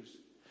could use.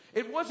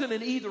 It wasn't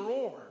an either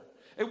or.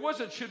 It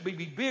wasn't should we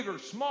be big or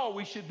small.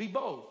 We should be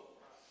both.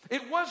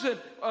 It wasn't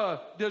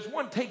does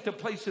one take the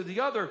place of the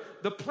other.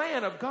 The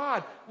plan of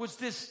God was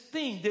this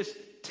thing, this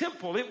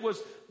temple. It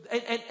was,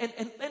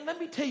 and let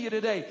me tell you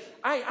today,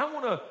 I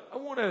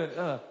want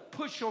to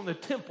push on the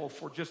temple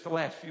for just the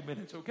last few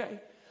minutes,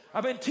 okay?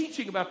 I've been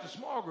teaching about the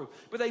small group,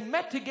 but they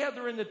met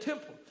together in the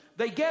temple.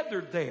 They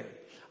gathered there.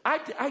 I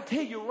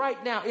tell you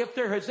right now, if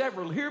there has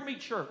ever, hear me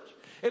church,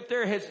 if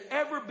there has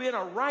ever been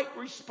a right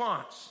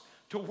response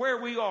to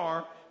where we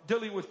are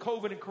dealing with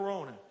COVID and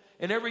Corona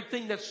and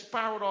everything that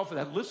spiraled off of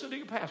that, listen to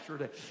your pastor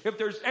today. If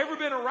there's ever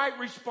been a right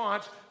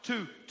response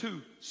to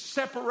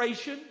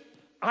separation,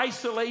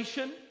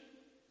 isolation,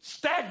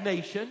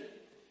 stagnation,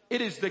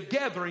 it is the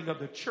gathering of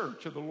the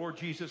church of the Lord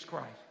Jesus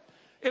Christ.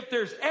 If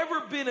there's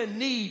ever been a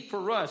need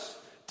for us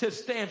to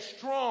stand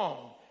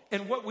strong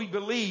in what we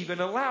believe and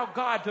allow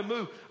God to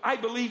move, I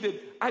believe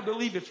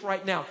it's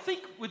right now.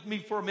 Think with me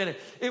for a minute.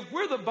 If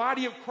we're the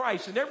body of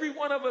Christ and every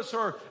one of us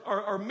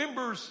are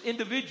members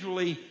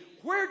individually,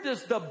 where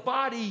does the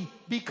body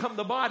become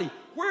the body?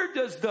 Where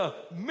does the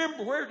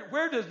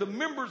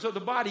members of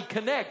the body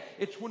connect?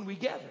 It's when we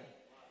gather.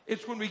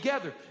 It's when we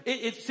gather.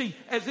 See,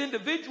 as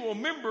individual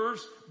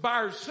members by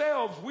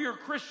ourselves, we are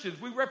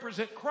Christians. We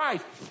represent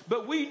Christ.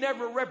 But we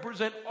never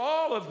represent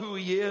all of who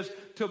he is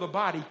till the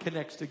body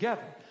connects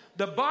together.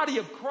 The body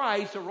of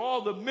Christ are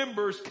all the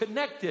members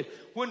connected.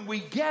 When we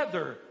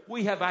gather,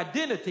 we have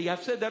identity. I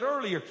said that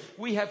earlier.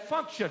 We have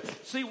function.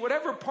 See,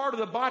 whatever part of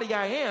the body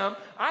I am,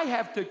 I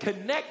have to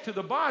connect to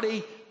the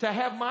body to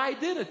have my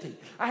identity.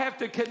 I have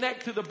to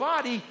connect to the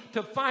body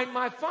to find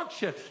my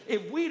function.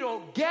 If we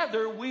don't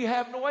gather, we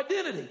have no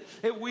identity.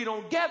 If we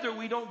don't gather,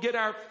 we don't get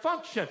our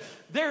function.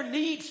 There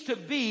needs to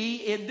be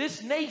in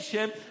this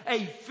nation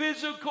a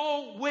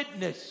physical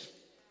witness.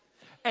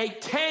 A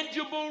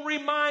tangible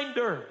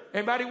reminder,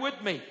 everybody with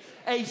me,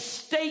 a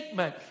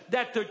statement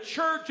that the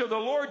church of the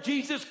Lord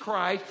Jesus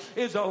Christ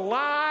is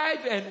alive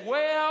and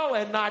well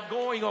and not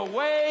going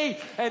away,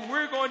 and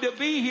we're going to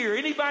be here.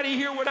 Anybody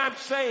hear what I'm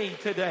saying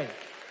today?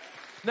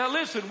 Now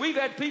listen, we've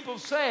had people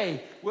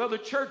say, well, the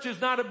church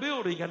is not a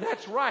building, and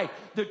that's right.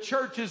 The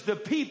church is the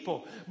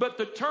people. But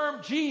the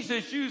term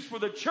Jesus used for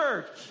the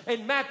church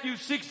in Matthew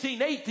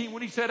 16:18,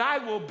 when he said, I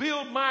will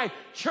build my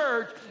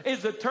church,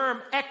 is the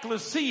term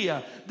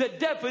ecclesia. The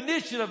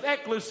definition of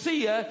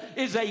ecclesia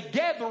is a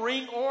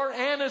gathering or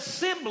an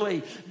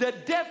assembly. The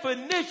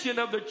definition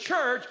of the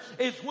church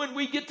is when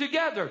we get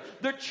together.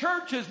 The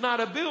church is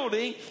not a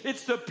building,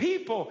 it's the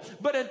people.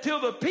 But until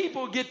the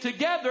people get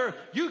together,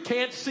 you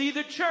can't see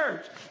the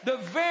church. The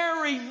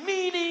very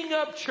meaning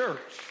of church,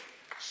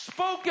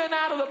 spoken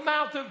out of the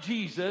mouth of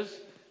Jesus,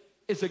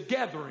 is a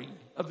gathering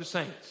of the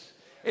saints.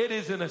 It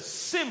is an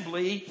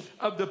assembly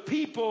of the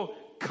people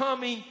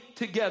coming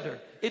together.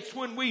 It's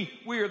when we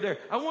are there.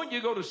 I want you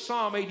to go to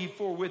Psalm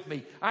 84 with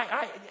me.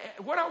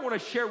 What I want to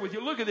share with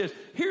you, look at this.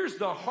 Here's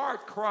the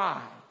heart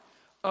cry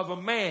of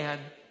a man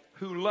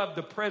who love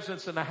the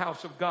presence in the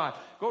house of God.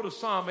 Go to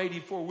Psalm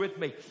 84 with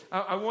me.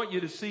 I want you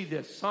to see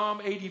this.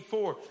 Psalm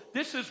 84.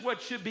 This is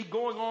what should be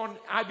going on,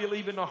 I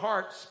believe, in the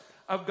hearts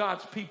of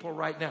God's people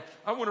right now.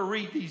 I want to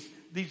read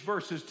these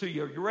verses to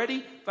you. Are you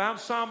ready? Found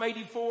Psalm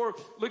 84.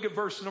 Look at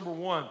verse number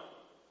 1.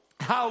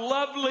 How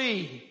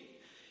lovely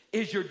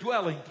is your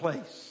dwelling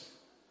place.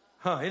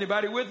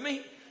 Anybody with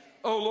me?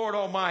 Oh, Lord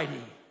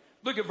Almighty.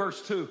 Look at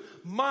verse 2.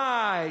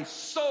 My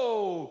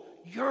soul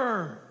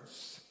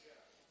yearns,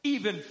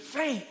 even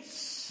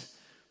faints,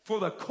 for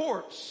the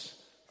courts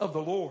of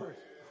the Lord.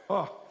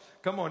 Oh,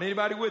 come on.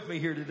 Anybody with me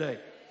here today?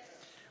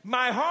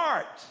 My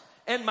heart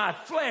and my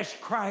flesh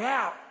cry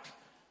out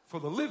for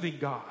the living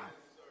God.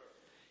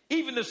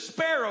 Even the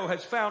sparrow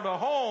has found a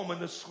home,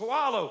 and the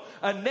swallow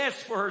a nest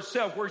for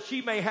herself where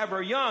she may have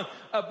her young.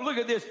 Look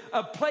at this,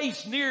 a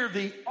place near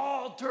the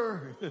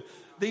altar.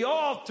 The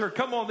altar,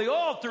 come on, the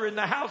altar in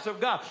the house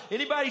of God.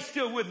 Anybody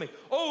still with me?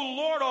 Oh,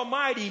 Lord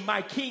Almighty,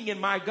 my King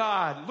and my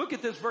God. Look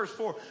at this verse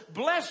 4.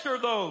 Blessed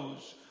are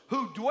those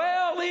who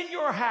dwell in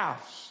your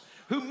house,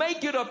 who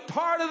make it a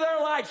part of their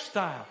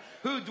lifestyle,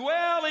 who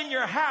dwell in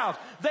your house.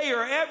 They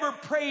are ever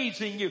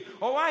praising you.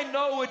 Oh, I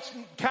know it's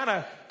kind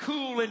of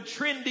cool and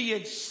trendy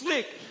and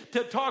slick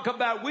to talk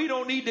about we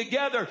don't need to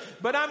gather,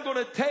 but I'm going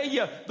to tell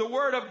you, the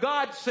Word of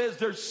God says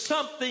there's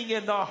something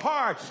in the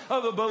heart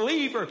of a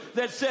believer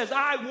that says,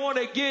 I want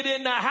to get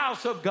in the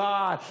house of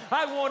God.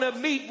 I want to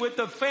meet with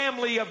the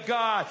family of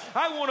God.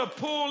 I want to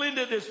pull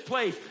into this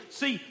place.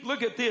 See,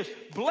 look at this.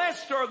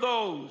 Blessed are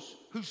those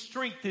whose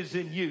strength is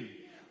in you.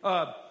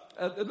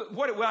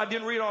 I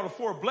didn't read all the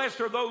 4. Blessed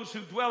are those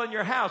who dwell in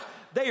your house.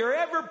 They are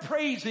ever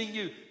praising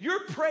you.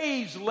 Your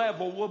praise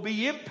level will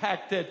be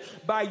impacted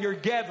by your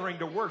gathering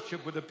to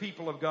worship with the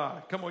people of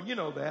God. Come on, you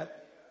know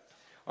that.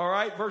 All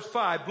right, verse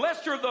 5.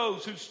 Blessed are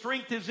those whose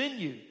strength is in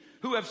you,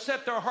 who have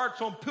set their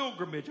hearts on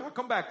pilgrimage. I'll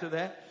come back to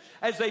that.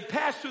 As they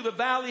pass through the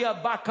valley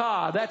of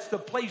Baca, that's the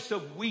place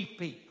of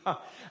weeping.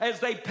 As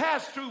they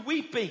pass through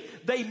weeping,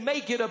 they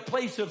make it a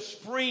place of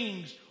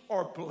springs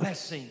or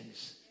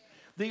blessings.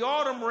 The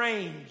autumn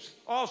rains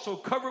also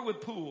covered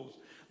with pools.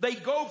 They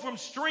go from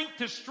strength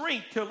to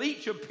strength till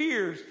each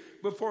appears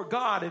before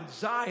God in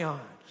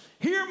Zion.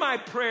 Hear my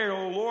prayer,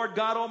 O Lord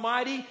God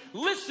Almighty.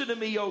 Listen to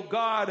me, O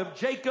God of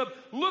Jacob.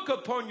 Look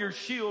upon your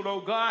shield,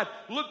 O God.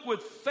 Look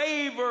with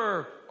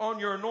favor on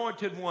your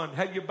anointed one.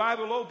 Have your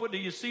Bible open? Do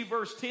you see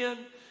verse 10?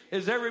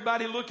 Is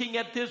everybody looking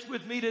at this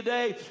with me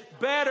today?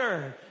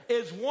 Better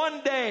is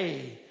one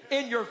day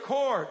in your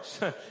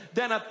courts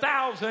than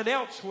 1,000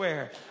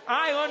 elsewhere.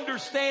 I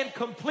understand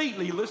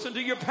completely, listen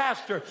to your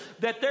pastor,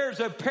 that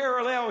there's a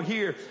parallel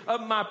here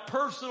of my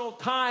personal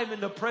time in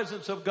the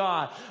presence of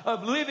God,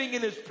 of living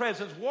in His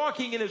presence,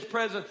 walking in His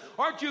presence.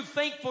 Aren't you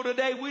thankful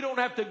today we don't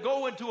have to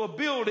go into a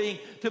building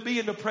to be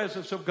in the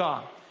presence of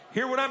God?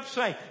 Hear what I'm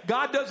saying.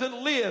 God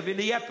doesn't live in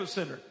the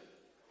epicenter.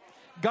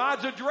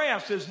 God's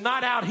address is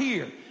not out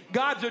here.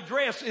 God's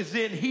address is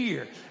in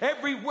here.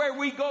 Everywhere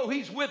we go,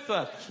 He's with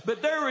us.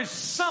 But there is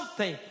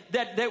something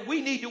that we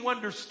need to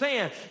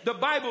understand. The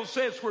Bible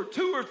says where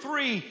 2 or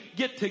 3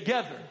 get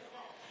together,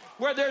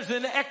 where there's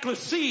an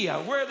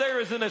ecclesia, where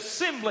there is an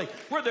assembly,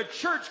 where the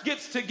church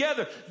gets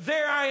together,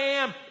 there I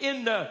am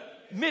in the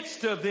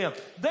midst of them.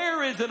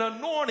 There is an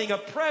anointing, a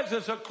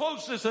presence, a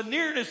closeness, a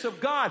nearness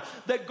of God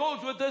that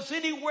goes with us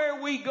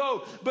anywhere we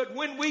go. But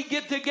when we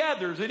get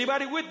together, is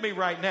anybody with me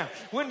right now?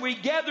 When we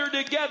gather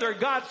together,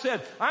 God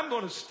said, I'm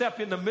going to step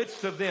in the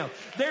midst of them.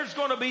 There's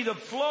going to be the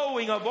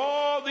flowing of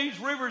all these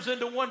rivers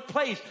into one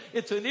place.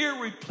 It's an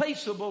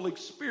irreplaceable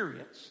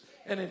experience,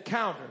 an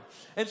encounter.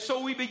 And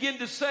so we begin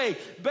to say,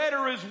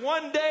 better is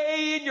one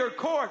day in your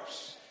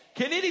courts.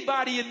 Can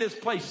anybody in this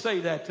place say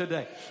that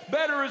today?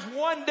 Better is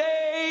one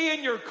day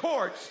in your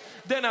courts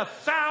than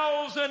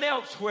 1,000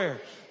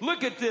 elsewhere.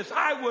 Look at this.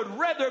 I would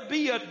rather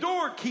be a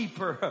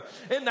doorkeeper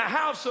in the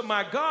house of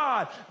my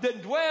God than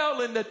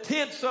dwell in the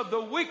tents of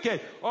the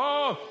wicked.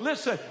 Oh,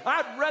 listen,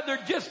 I'd rather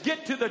just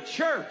get to the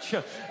church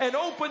and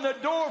open the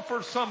door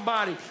for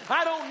somebody.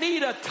 I don't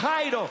need a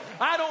title.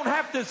 I don't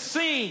have to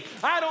sing.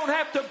 I don't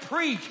have to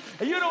preach.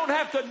 You don't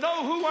have to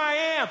know who I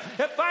am.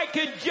 If I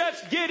can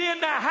just get in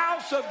the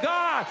house of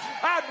God,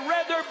 I'd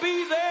rather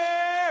be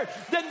there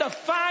than the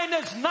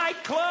finest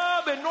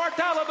nightclub in North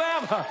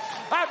Alabama.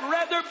 I'd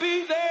rather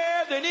be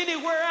there than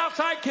anywhere else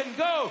I can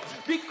go,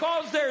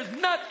 because there's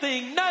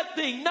nothing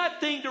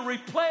to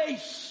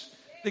replace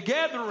the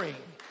gathering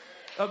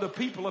of the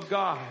people of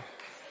God.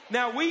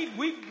 Now we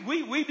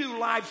do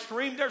live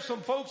stream. There's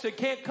some folks that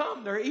can't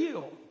come. They're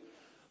ill.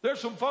 There's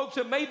some folks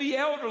that may be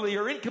elderly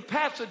or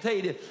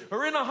incapacitated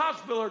or in a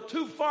hospital or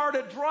too far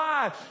to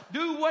drive.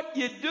 Do what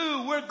you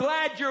do. We're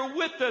glad you're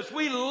with us.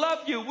 We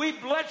love you. We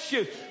bless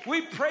you.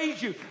 We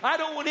praise you. I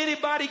don't want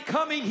anybody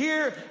coming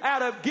here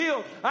out of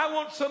guilt. I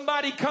want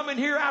somebody coming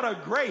here out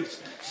of grace.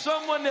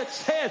 Someone that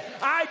says,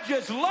 I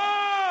just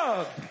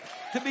love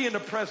to be in the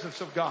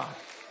presence of God.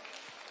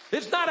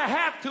 It's not a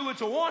have to,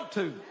 it's a want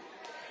to.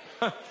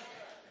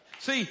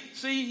 See,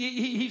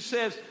 he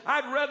says,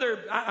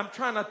 I'm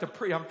trying not to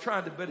preach. I'm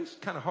trying to, but it's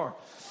kind of hard.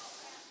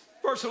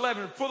 Verse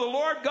 11, for the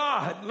Lord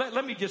God,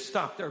 let me just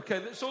stop there,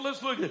 okay? So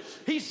let's look at it.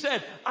 He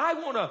said, I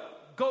want to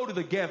go to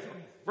the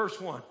gathering. Verse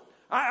 1.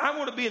 I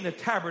want to be in the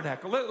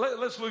tabernacle.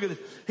 Let's look at this.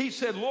 He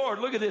said, Lord,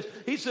 look at this.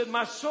 He said,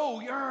 my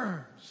soul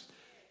yearns.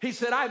 He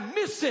said, I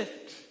miss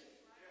it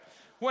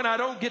when I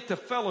don't get to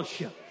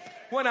fellowship,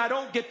 when I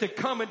don't get to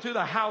come into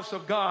the house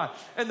of God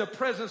and the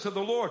presence of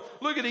the Lord.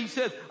 Look at it. He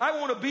said, I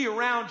want to be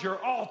around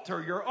your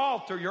altar, your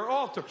altar, your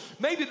altar.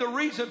 Maybe the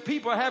reason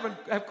people have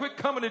quit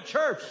coming to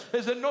church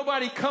is that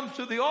nobody comes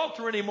to the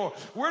altar anymore.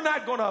 We're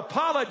not going to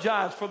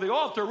apologize for the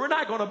altar. We're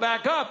not going to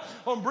back up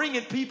on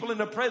bringing people in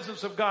the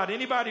presence of God.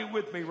 Anybody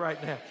with me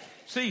right now?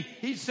 See,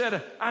 he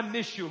said, I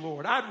miss you,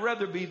 Lord. I'd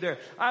rather be there.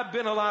 I've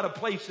been a lot of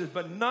places,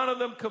 but none of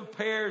them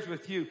compares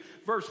with you.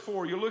 Verse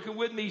 4, you're looking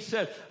with me. He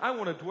said, I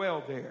want to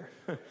dwell there.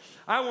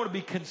 I want to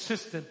be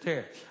consistent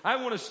there. I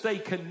want to stay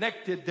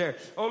connected there.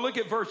 Oh, look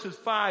at verses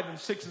 5 and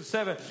 6 and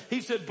 7.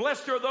 He said,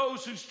 blessed are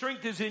those whose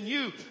strength is in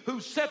you, who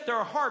set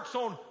their hearts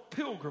on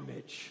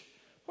pilgrimage.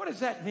 What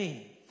does that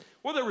mean?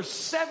 Well, there were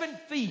 7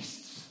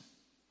 feasts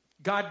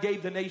God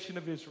gave the nation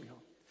of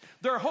Israel.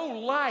 Their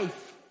whole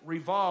life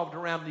revolved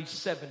around these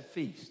 7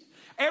 feasts.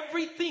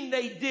 Everything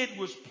they did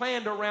was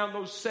planned around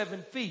those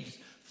 7 feasts.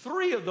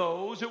 3 of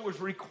those, it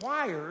was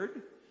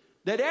required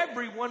that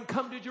everyone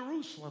come to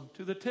Jerusalem,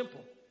 to the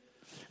temple.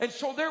 And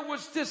so there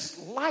was this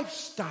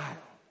lifestyle.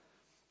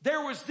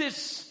 There was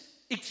this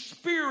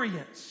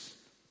experience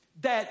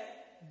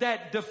that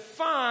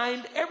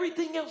defined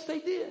everything else they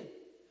did.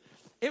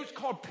 It was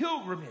called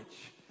pilgrimage.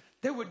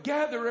 They would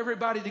gather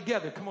everybody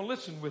together. Come on,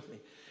 listen with me.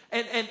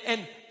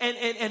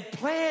 And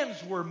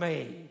plans were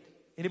made.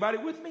 Anybody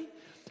with me?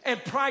 And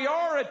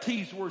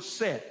priorities were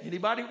set.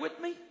 Anybody with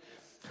me?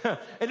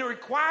 And it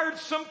required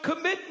some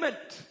commitment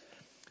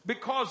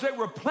because they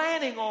were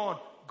planning on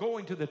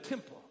going to the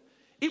temple.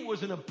 It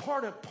was an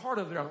important part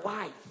of their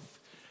life.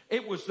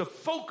 It was the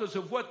focus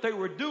of what they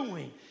were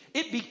doing.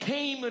 It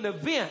became an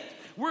event.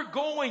 We're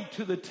going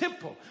to the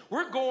temple.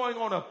 We're going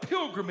on a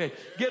pilgrimage.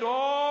 Get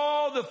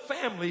all the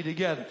family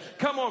together.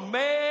 Come on,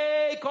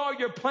 make all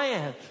your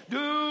plans.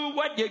 Do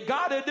what you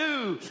got to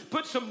do.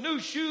 Put some new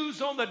shoes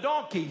on the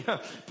donkey.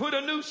 Put a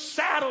new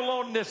saddle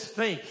on this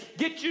thing.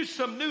 Get you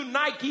some new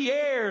Nike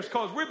Airs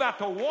because we're about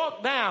to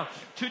walk down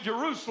to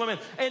Jerusalem.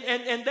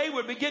 And they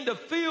would begin to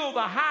fill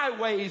the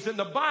highways and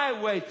the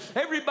byways.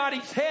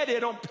 Everybody's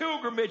headed on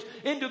pilgrimage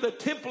into the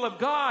temple of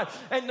God.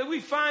 And we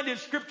find in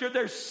Scripture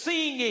they're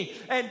singing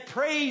and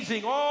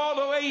praising all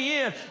the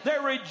way in.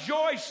 They're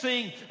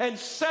rejoicing and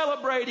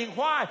celebrating.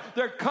 Why?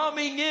 They're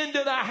coming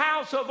into the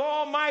house of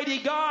Almighty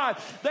God.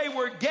 They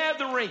were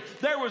gathering.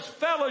 There was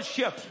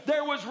fellowship.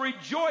 There was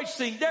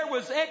rejoicing. There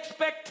was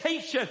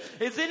expectation.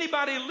 Is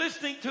anybody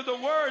listening to the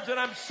words that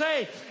I'm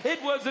saying?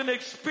 It was an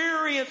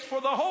experience for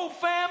the whole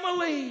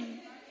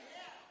family.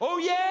 Oh,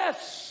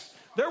 yes.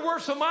 There were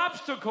some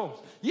obstacles.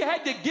 You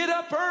had to get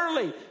up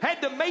early,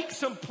 had to make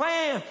some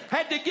plans,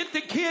 had to get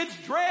the kids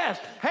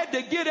dressed, had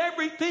to get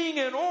everything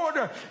in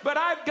order. But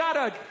I've got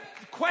a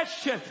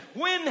question.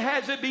 When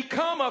has it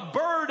become a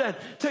burden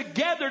to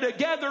gather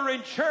together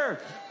in church?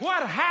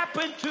 What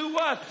happened to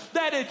us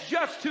that it's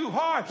just too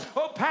hard?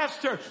 Oh,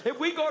 Pastor, if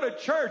we go to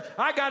church,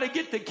 I got to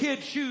get the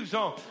kids' shoes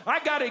on.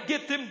 I got to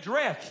get them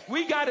dressed.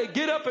 We got to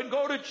get up and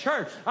go to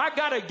church. I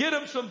got to get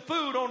them some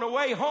food on the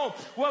way home.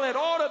 Well, it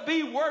ought to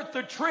be worth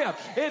the trip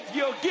if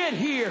you'll get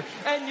here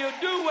and you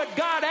do what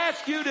God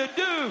asks you to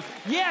do.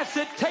 Yes,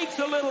 it takes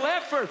a little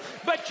effort,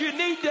 but you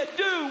need to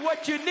do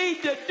what you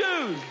need to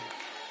do.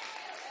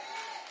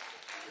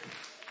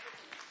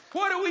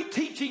 What are we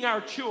teaching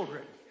our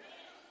children?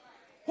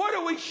 What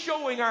are we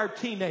showing our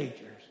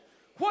teenagers?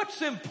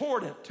 What's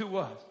important to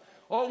us?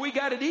 Oh, we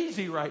got it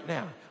easy right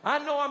now. I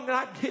know I'm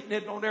not getting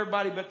it on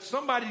everybody, but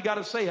somebody's got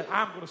to say it.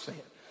 I'm going to say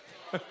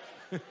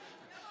it.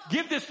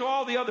 Give this to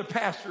all the other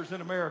pastors in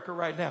America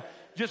right now.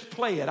 Just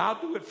play it. I'll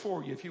do it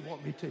for you if you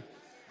want me to.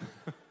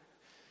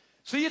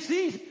 See, it's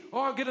easy. Oh,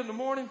 I'll get in the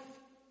morning.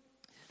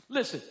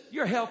 Listen,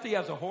 you're healthy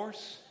as a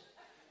horse.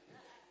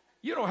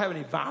 You don't have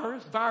any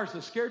virus. Virus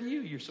is scared of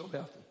you. You're so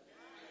healthy.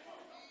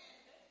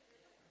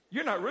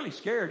 You're not really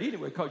scared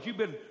anyway because you've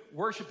been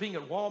worshiping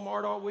at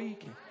Walmart all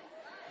week.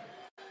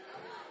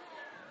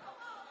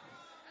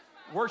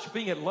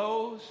 Worshiping at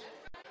Lowe's.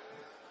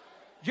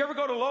 Did you ever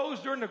go to Lowe's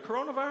during the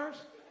coronavirus?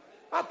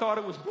 I thought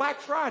it was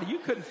Black Friday. You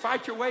couldn't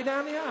fight your way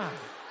down the aisle.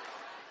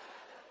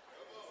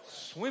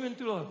 Swimming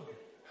through Lowe's.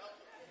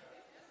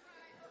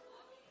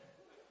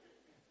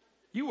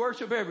 You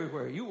worship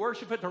everywhere. You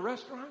worship at the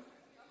restaurant.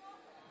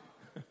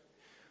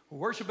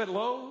 Worship at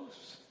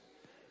Lowe's.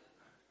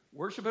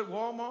 Worship at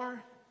Walmart.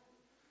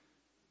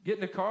 Get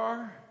in the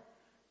car.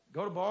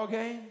 Go to ball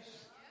games.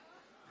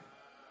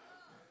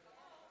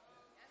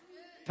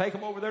 Take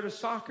them over there to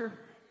soccer.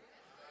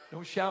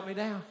 Don't shout me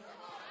down.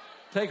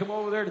 Take them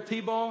over there to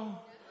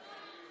T-ball.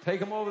 Take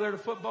them over there to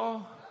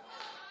football.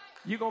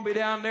 You're going to be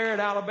down there at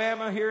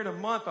Alabama here in a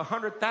month,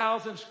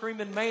 100,000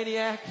 screaming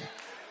maniacs.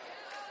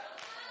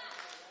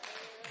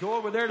 Go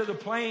over there to the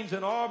Plains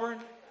in Auburn.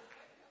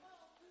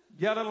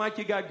 Yelling like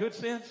you got good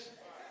sense.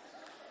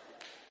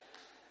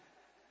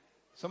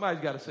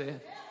 Somebody's got to say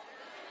it.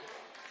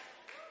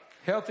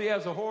 Healthy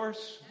as a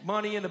horse,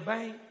 money in the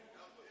bank.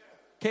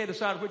 Can't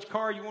decide which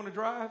car you want to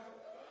drive.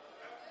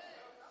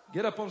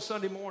 Get up on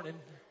Sunday morning.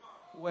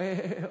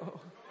 Well,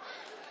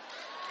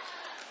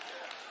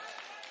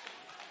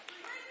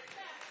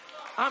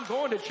 I'm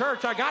going to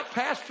church. I got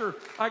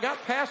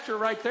pastor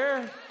right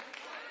there.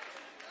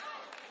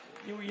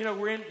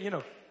 We're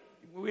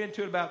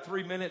into it about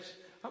 3 minutes.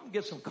 I'm going to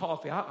get some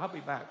coffee. I'll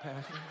be back,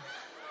 Pastor.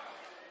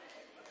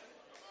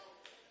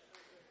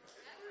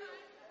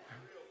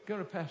 Go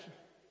to Pastor.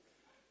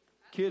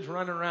 Kids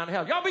running around the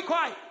house. Y'all be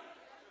quiet.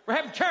 We're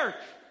having church.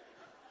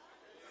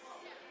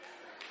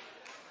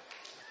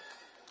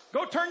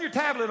 Go turn your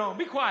tablet on.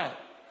 Be quiet.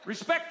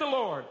 Respect the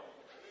Lord.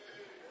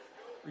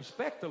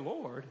 Respect the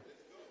Lord?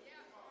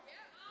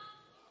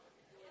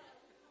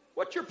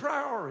 What's your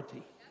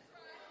priority?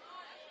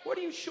 What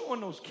are you showing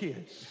those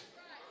kids?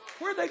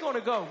 Where are they going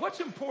to go?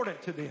 What's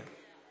important to them?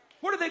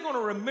 What are they going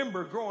to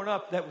remember growing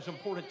up that was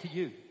important to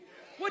you?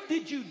 What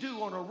did you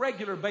do on a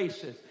regular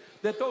basis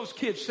that those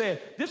kids said,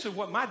 this is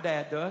what my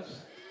dad does.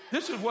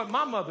 This is what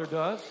my mother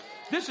does.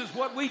 This is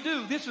what we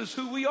do. This is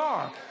who we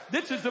are.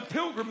 This is the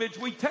pilgrimage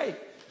we take.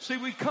 See,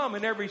 we come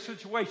in every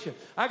situation.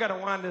 I got to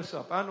wind this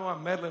up. I know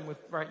I'm meddling with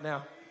right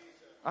now.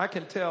 I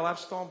can tell I've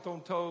stomped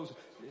on toes.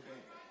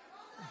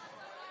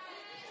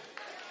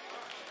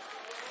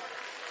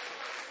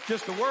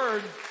 Just a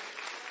word.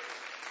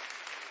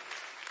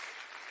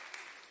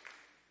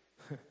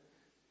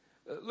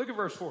 Look at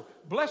verse 4.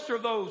 Blessed are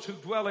those who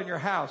dwell in your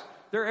house.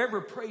 They're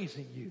ever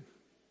praising you.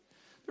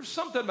 There's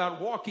something about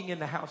walking in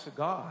the house of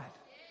God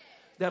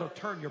that'll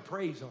turn your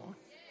praise on.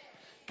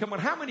 Come on,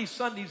 how many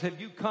Sundays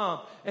have you come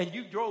and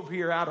you drove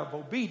here out of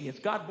obedience?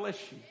 God bless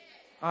you.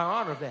 I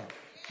honor that.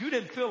 You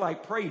didn't feel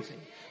like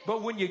praising.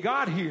 But when you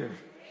got here,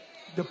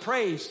 the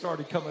praise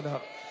started coming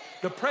up.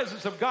 The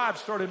presence of God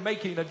started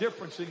making a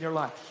difference in your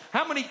life.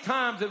 How many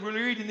times that we're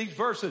reading these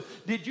verses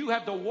did you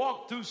have to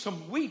walk through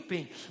some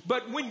weeping?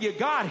 But when you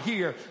got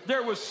here,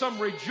 there was some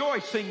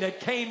rejoicing that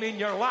came in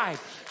your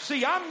life.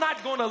 See, I'm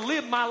not going to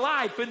live my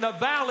life in the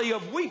valley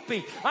of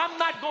weeping. I'm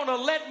not going to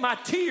let my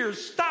tears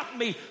stop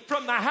me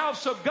from the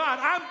house of God.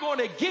 I'm going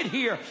to get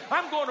here.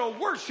 I'm going to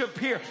worship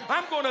here.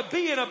 I'm going to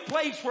be in a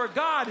place where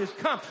God has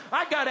come.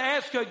 I got to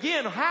ask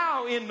again,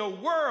 how in the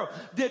world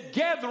did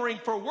gathering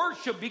for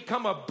worship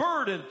become a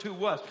burden to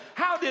us?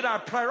 How did our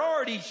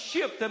priorities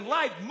shift and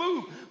life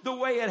move the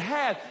way it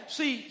had?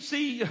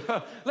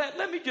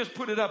 Let me just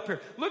put it up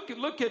here.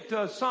 Look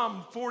at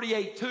Psalm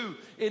 48:2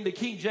 in the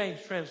King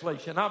James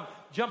translation. I'm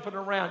jumping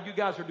around. You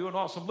guys are doing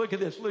awesome. Look at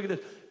this. Look at this.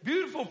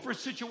 Beautiful for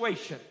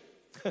situation.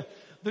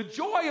 The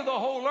joy of the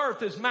whole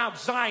earth is Mount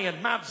Zion,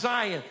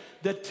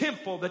 the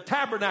temple, the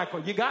tabernacle.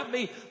 You got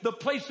me? The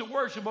place of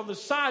worship on the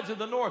sides of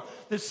the north,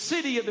 the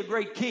city of the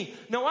great king.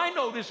 Now, I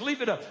know this.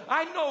 Leave it up.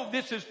 I know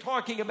this is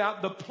talking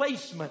about the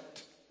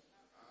placement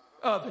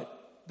of it,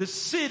 the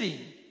sitting,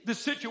 the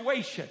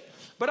situation.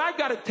 But I've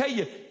got to tell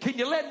you, can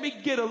you let me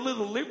get a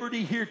little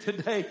liberty here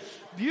today?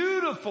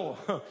 Beautiful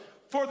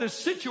for the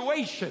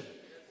situation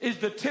is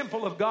the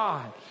temple of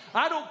God.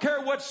 I don't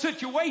care what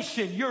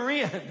situation you're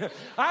in.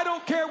 I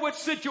don't care what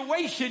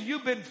situation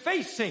you've been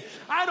facing.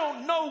 I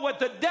don't know what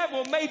the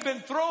devil may have been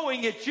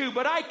throwing at you,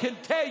 but I can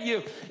tell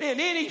you in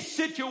any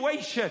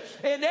situation,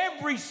 in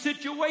every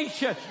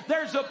situation,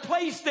 there's a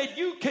place that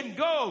you can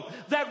go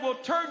that will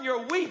turn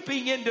your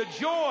weeping into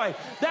joy,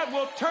 that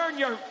will turn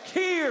your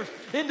tears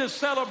into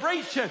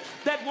celebration,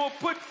 that will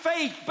put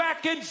faith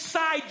back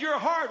inside your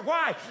heart.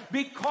 Why?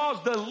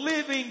 Because the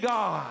living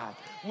God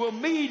will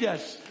meet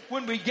us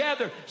when we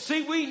gather.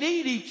 See, we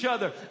need each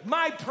other.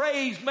 My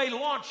praise may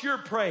launch your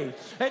praise.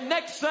 And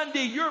next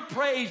Sunday, your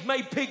praise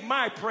may pick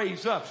my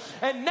praise up.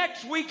 And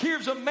next week,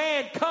 here's a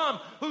man come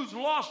who's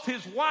lost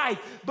his wife,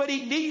 but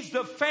he needs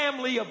the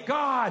family of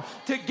God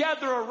to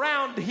gather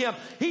around him.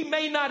 He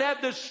may not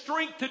have the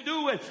strength to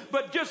do it,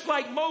 but just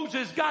like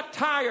Moses got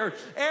tired,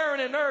 Aaron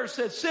and Hur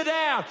said, sit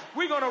down.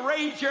 We're going to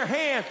raise your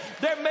hand.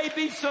 There may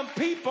be some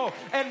people,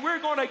 and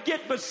we're going to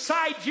get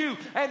beside you,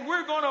 and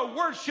we're going to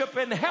worship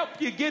and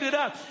help you get it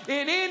up.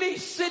 In any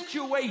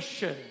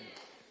situation,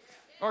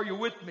 are you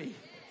with me?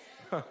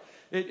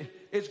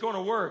 It's going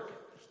to work.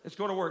 It's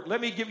going to work.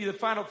 Let me give you the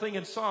final thing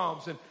in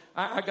Psalms, and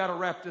I got to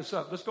wrap this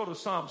up. Let's go to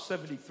Psalm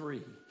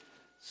 73.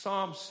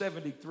 Psalm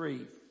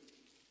 73.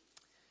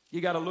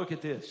 You got to look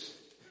at this.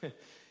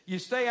 You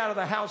stay out of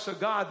the house of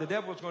God, the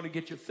devil's going to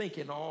get you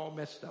thinking all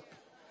messed up.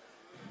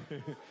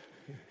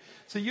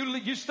 So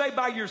you stay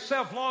by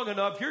yourself long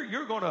enough,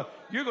 you're going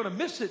to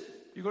miss it.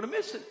 You're going to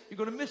miss it. You're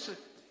going to miss it.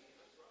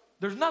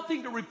 There's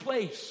nothing to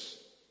replace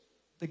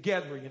the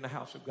gathering in the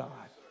house of God.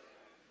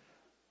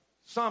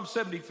 Psalm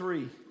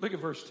 73, look at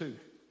verse 2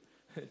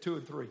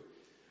 and 3.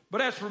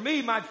 But as for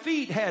me, my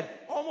feet had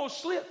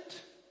almost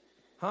slipped.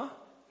 Huh?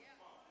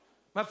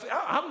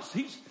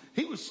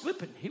 He was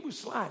slipping. He was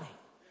sliding.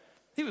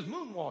 He was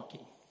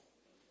moonwalking.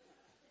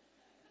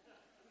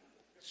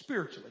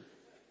 Spiritually.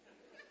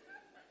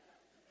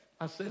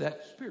 I say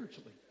that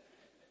spiritually.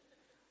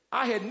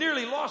 I had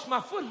nearly lost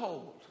my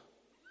foothold.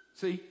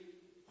 See?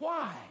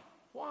 Why?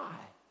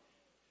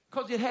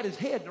 because it had his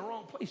head in the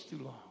wrong place too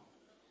long.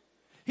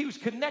 He was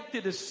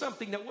connected to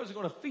something that wasn't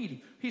going to feed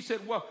him. He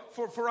said, well,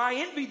 for I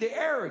envy the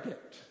arrogant.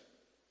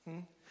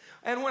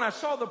 And when I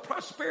saw the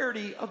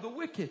prosperity of the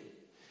wicked,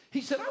 he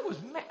said,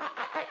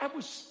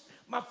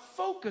 my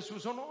focus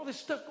was on all this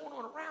stuff going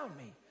on around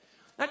me.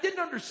 I didn't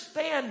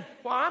understand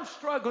why I'm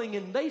struggling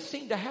and they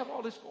seem to have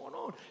all this going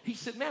on. He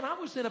said, man, I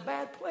was in a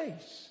bad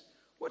place.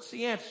 What's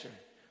the answer?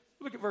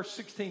 Look at verse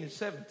 16 and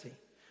 17.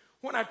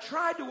 When I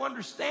tried to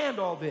understand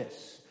all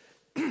this,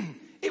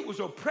 it was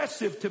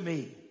oppressive to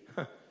me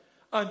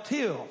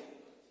until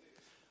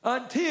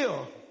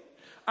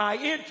I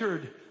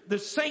entered the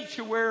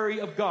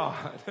sanctuary of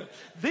God.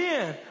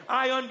 Then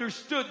I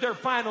understood their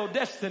final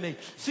destiny.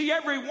 See,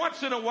 every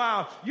once in a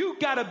while, you've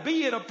got to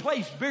be in a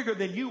place bigger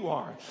than you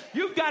are.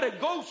 You've got to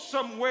go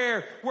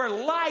somewhere where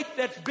life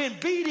that's been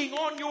beating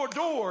on your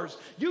doors,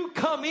 you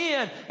come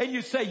in and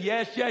you say,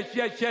 yes.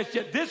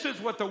 This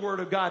is what the Word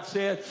of God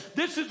says.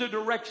 This is the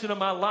direction of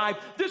my life.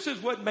 This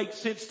is what makes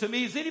sense to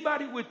me. Is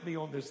anybody with me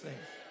on this thing?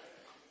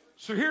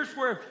 So here's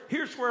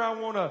where I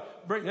want to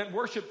bring that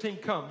worship team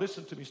come.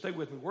 Listen to me. Stay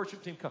with me.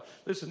 Worship team come.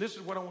 Listen, this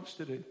is what I want us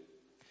to do.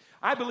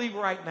 I believe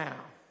right now,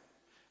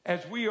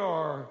 as we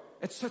are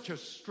at such a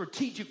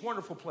strategic,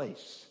 wonderful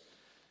place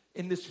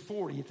in this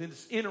 40th, in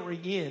this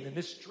entering in, and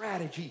this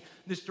strategy,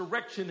 this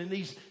direction, and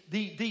these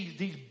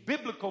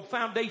biblical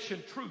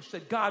foundation truths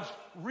that God's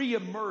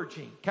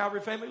re-emerging.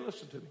 Calvary family,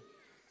 listen to me.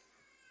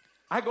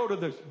 I go to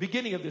the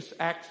beginning of this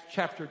Acts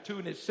chapter 2,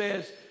 and it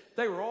says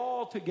they were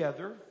all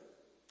together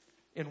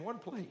in one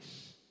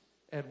place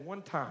at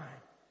one time,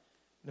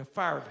 and the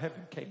fire of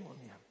heaven came on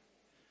them.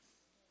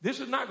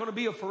 This is not going to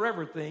be a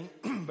forever thing,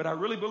 but I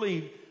really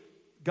believe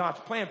God's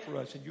plan for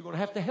us, and you're going to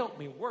have to help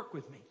me, work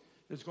with me.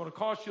 It's going to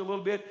cost you a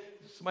little bit,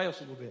 somebody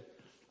else a little bit.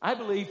 I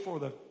believe for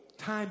the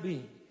time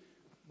being,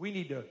 we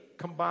need to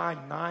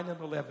combine 9 and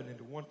 11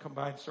 into one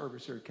combined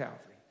service here at Calvary.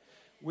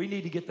 We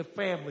need to get the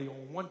family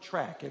on one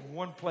track in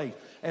one place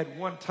at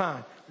one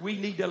time. We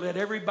need to let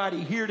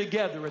everybody here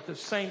together at the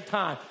same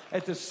time,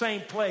 at the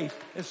same place,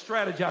 and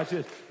strategize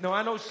this. Now,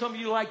 I know some of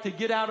you like to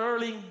get out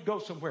early and go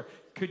somewhere.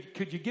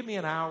 Could you give me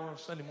an hour on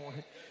Sunday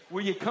morning?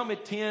 Will you come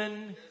at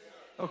 10?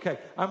 Okay,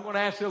 I'm going to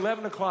ask you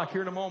 11 o'clock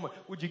here in a moment.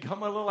 Would you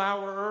come a little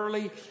hour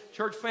early?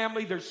 Church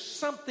family, there's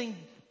something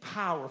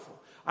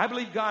powerful. I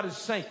believe God is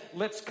saying,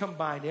 let's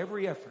combine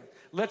every effort.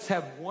 Let's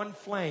have one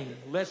flame.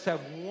 Let's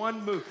have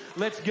one move.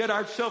 Let's get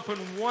ourselves in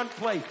one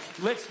place.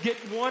 Let's get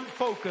one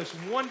focus,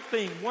 one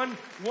thing, one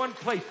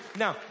place.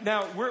 Now,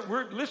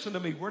 we're listen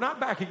to me. We're not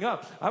backing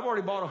up. I've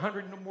already bought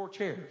 100 more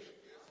chairs.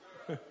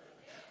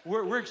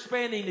 We're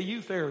expanding the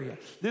youth area.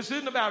 This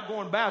isn't about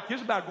going back. This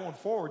is about going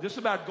forward. This is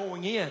about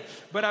going in.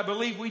 But I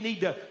believe we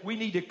need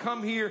to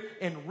come here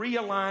and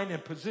realign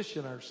and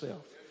position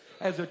ourselves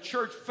as a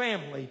church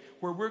family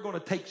where we're going to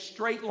take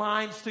straight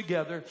lines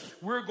together.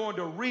 We're going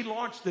to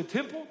relaunch the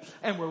temple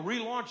and we're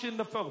relaunching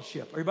the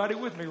fellowship. Everybody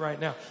with me right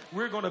now?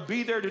 We're going to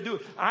be there to do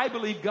it. I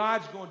believe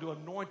God's going to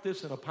anoint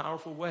this in a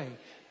powerful way.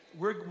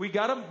 We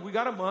got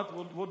a month.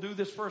 We'll do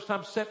this first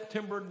time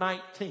September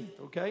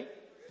 19th, okay?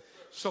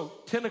 So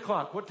 10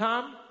 o'clock. What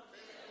time?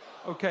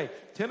 Okay,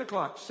 10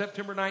 o'clock,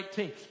 September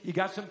 19th. You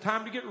got some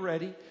time to get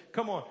ready.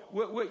 Come on.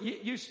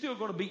 You're still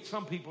going to beat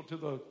some people to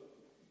the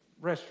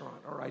restaurant,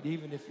 all right,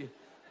 even if you,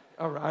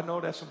 all right, I know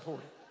that's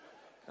important.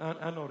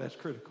 I know that's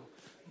critical.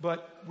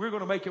 But we're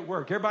going to make it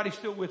work. Everybody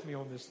still with me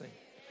on this thing?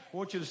 I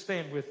want you to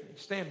stand with me.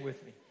 Stand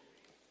with me.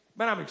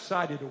 Man, I'm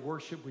excited to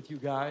worship with you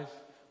guys.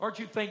 Aren't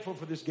you thankful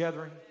for this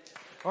gathering?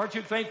 Aren't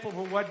you thankful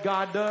for what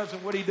God does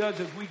and what He does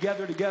as we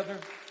gather together?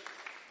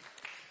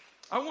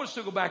 I want us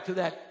to go back to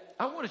that.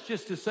 I want us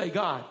just to say,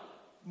 God,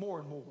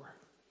 more and more.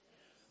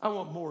 I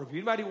want more of you.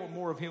 Anybody want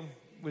more of Him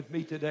with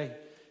me today?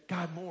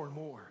 God, more and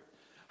more.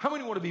 How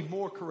many want to be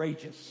more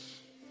courageous?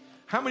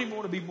 How many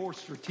want to be more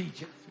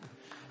strategic?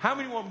 How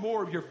many want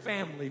more of your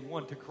family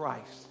won to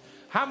Christ?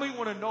 How many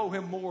want to know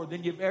Him more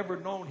than you've ever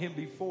known Him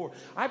before?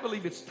 I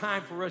believe it's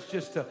time for us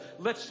just to,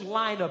 let's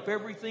line up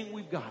everything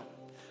we've got.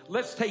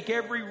 Let's take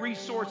every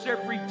resource,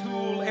 every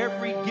tool,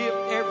 every gift,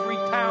 every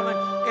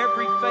talent,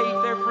 every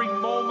faith, every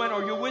moment.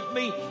 Are you with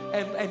me?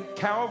 And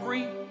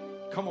Calvary,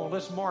 come on,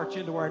 let's march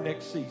into our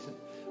next season.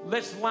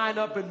 Let's line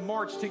up and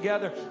march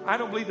together. I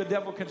don't believe the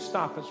devil can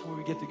stop us when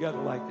we get together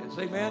like this.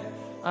 Amen?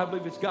 I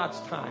believe it's God's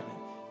timing,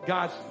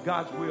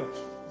 God's will.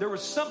 There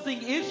was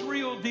something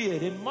Israel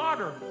did in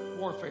modern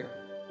warfare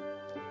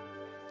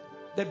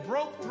that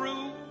broke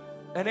through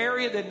an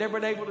area they'd never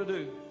been able to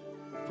do.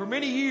 For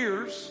many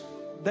years,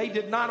 they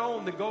did not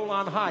own the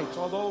Golan Heights,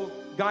 although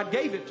God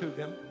gave it to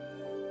them.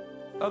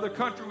 Other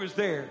country was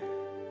there.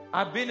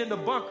 I've been in the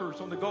bunkers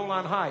on the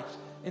Golan Heights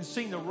and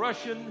seen the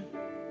Russian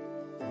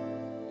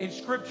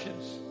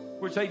inscriptions,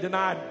 which they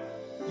denied,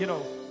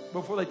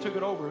 before they took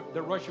it over,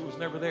 that Russia was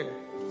never there.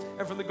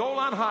 And from the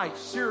Golan Heights,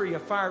 Syria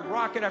fired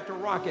rocket after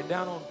rocket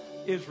down on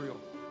Israel.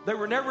 They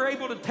were never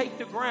able to take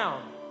the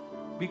ground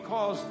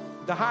because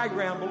the high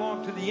ground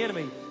belonged to the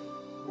enemy.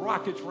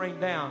 Rockets rained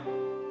down.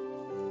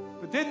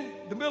 But then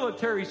the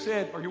military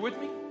said, are you with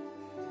me?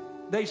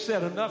 They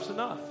said, enough's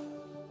enough.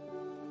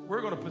 we're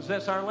going to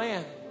possess our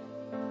land,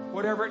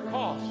 whatever it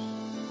costs.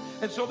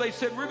 And so they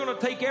said, we're going to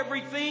take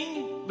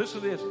everything, listen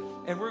to this,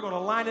 and we're going to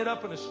line it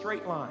up in a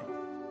straight line.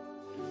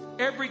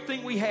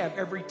 Everything we have,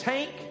 every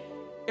tank,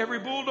 every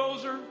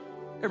bulldozer,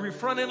 every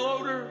front-end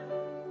loader,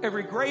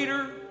 every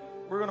grader,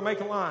 we're going to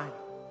make a line.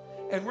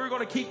 And we're going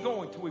to keep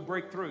going till we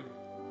break through.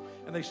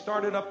 And they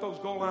started up those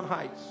Golan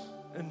Heights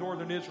in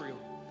northern Israel.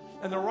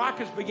 And the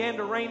rockets began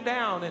to rain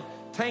down, and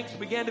tanks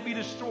began to be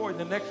destroyed.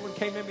 And the next one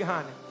came in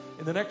behind it.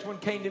 And the next one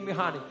came in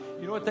behind it.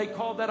 You know what they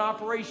called that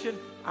operation?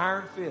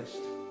 Iron Fist.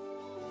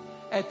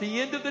 At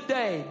the end of the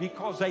day,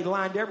 because they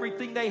lined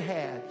everything they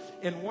had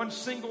in one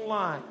single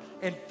line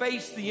and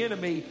faced the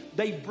enemy,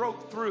 they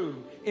broke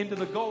through into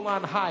the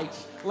Golan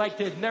Heights like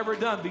they'd never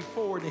done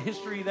before in the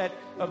history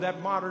of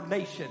that modern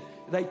nation.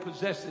 They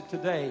possess it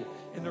today,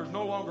 and there's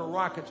no longer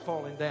rockets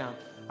falling down.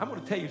 I'm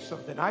going to tell you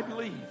something. I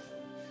believe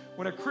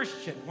when a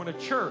Christian, when a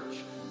church,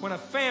 when a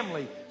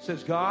family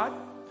says, God,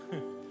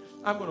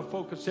 I'm going to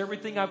focus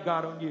everything I've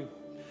got on you.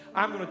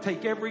 I'm going to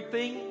take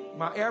everything,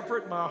 my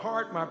effort, my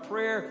heart, my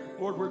prayer.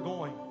 Lord, we're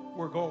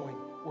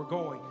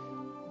going.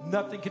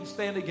 Nothing can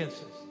stand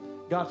against us.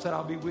 God said,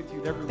 I'll be with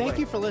you in every way. Thank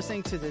you for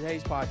listening to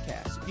today's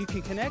podcast. You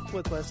can connect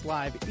with us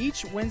live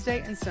each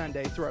Wednesday and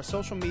Sunday through our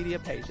social media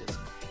pages.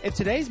 If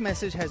today's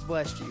message has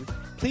blessed you,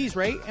 please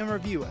rate and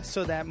review us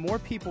so that more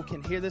people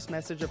can hear this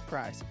message of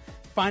Christ.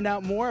 Find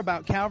out more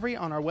about Calvary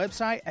on our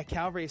website at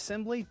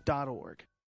calvaryassembly.org.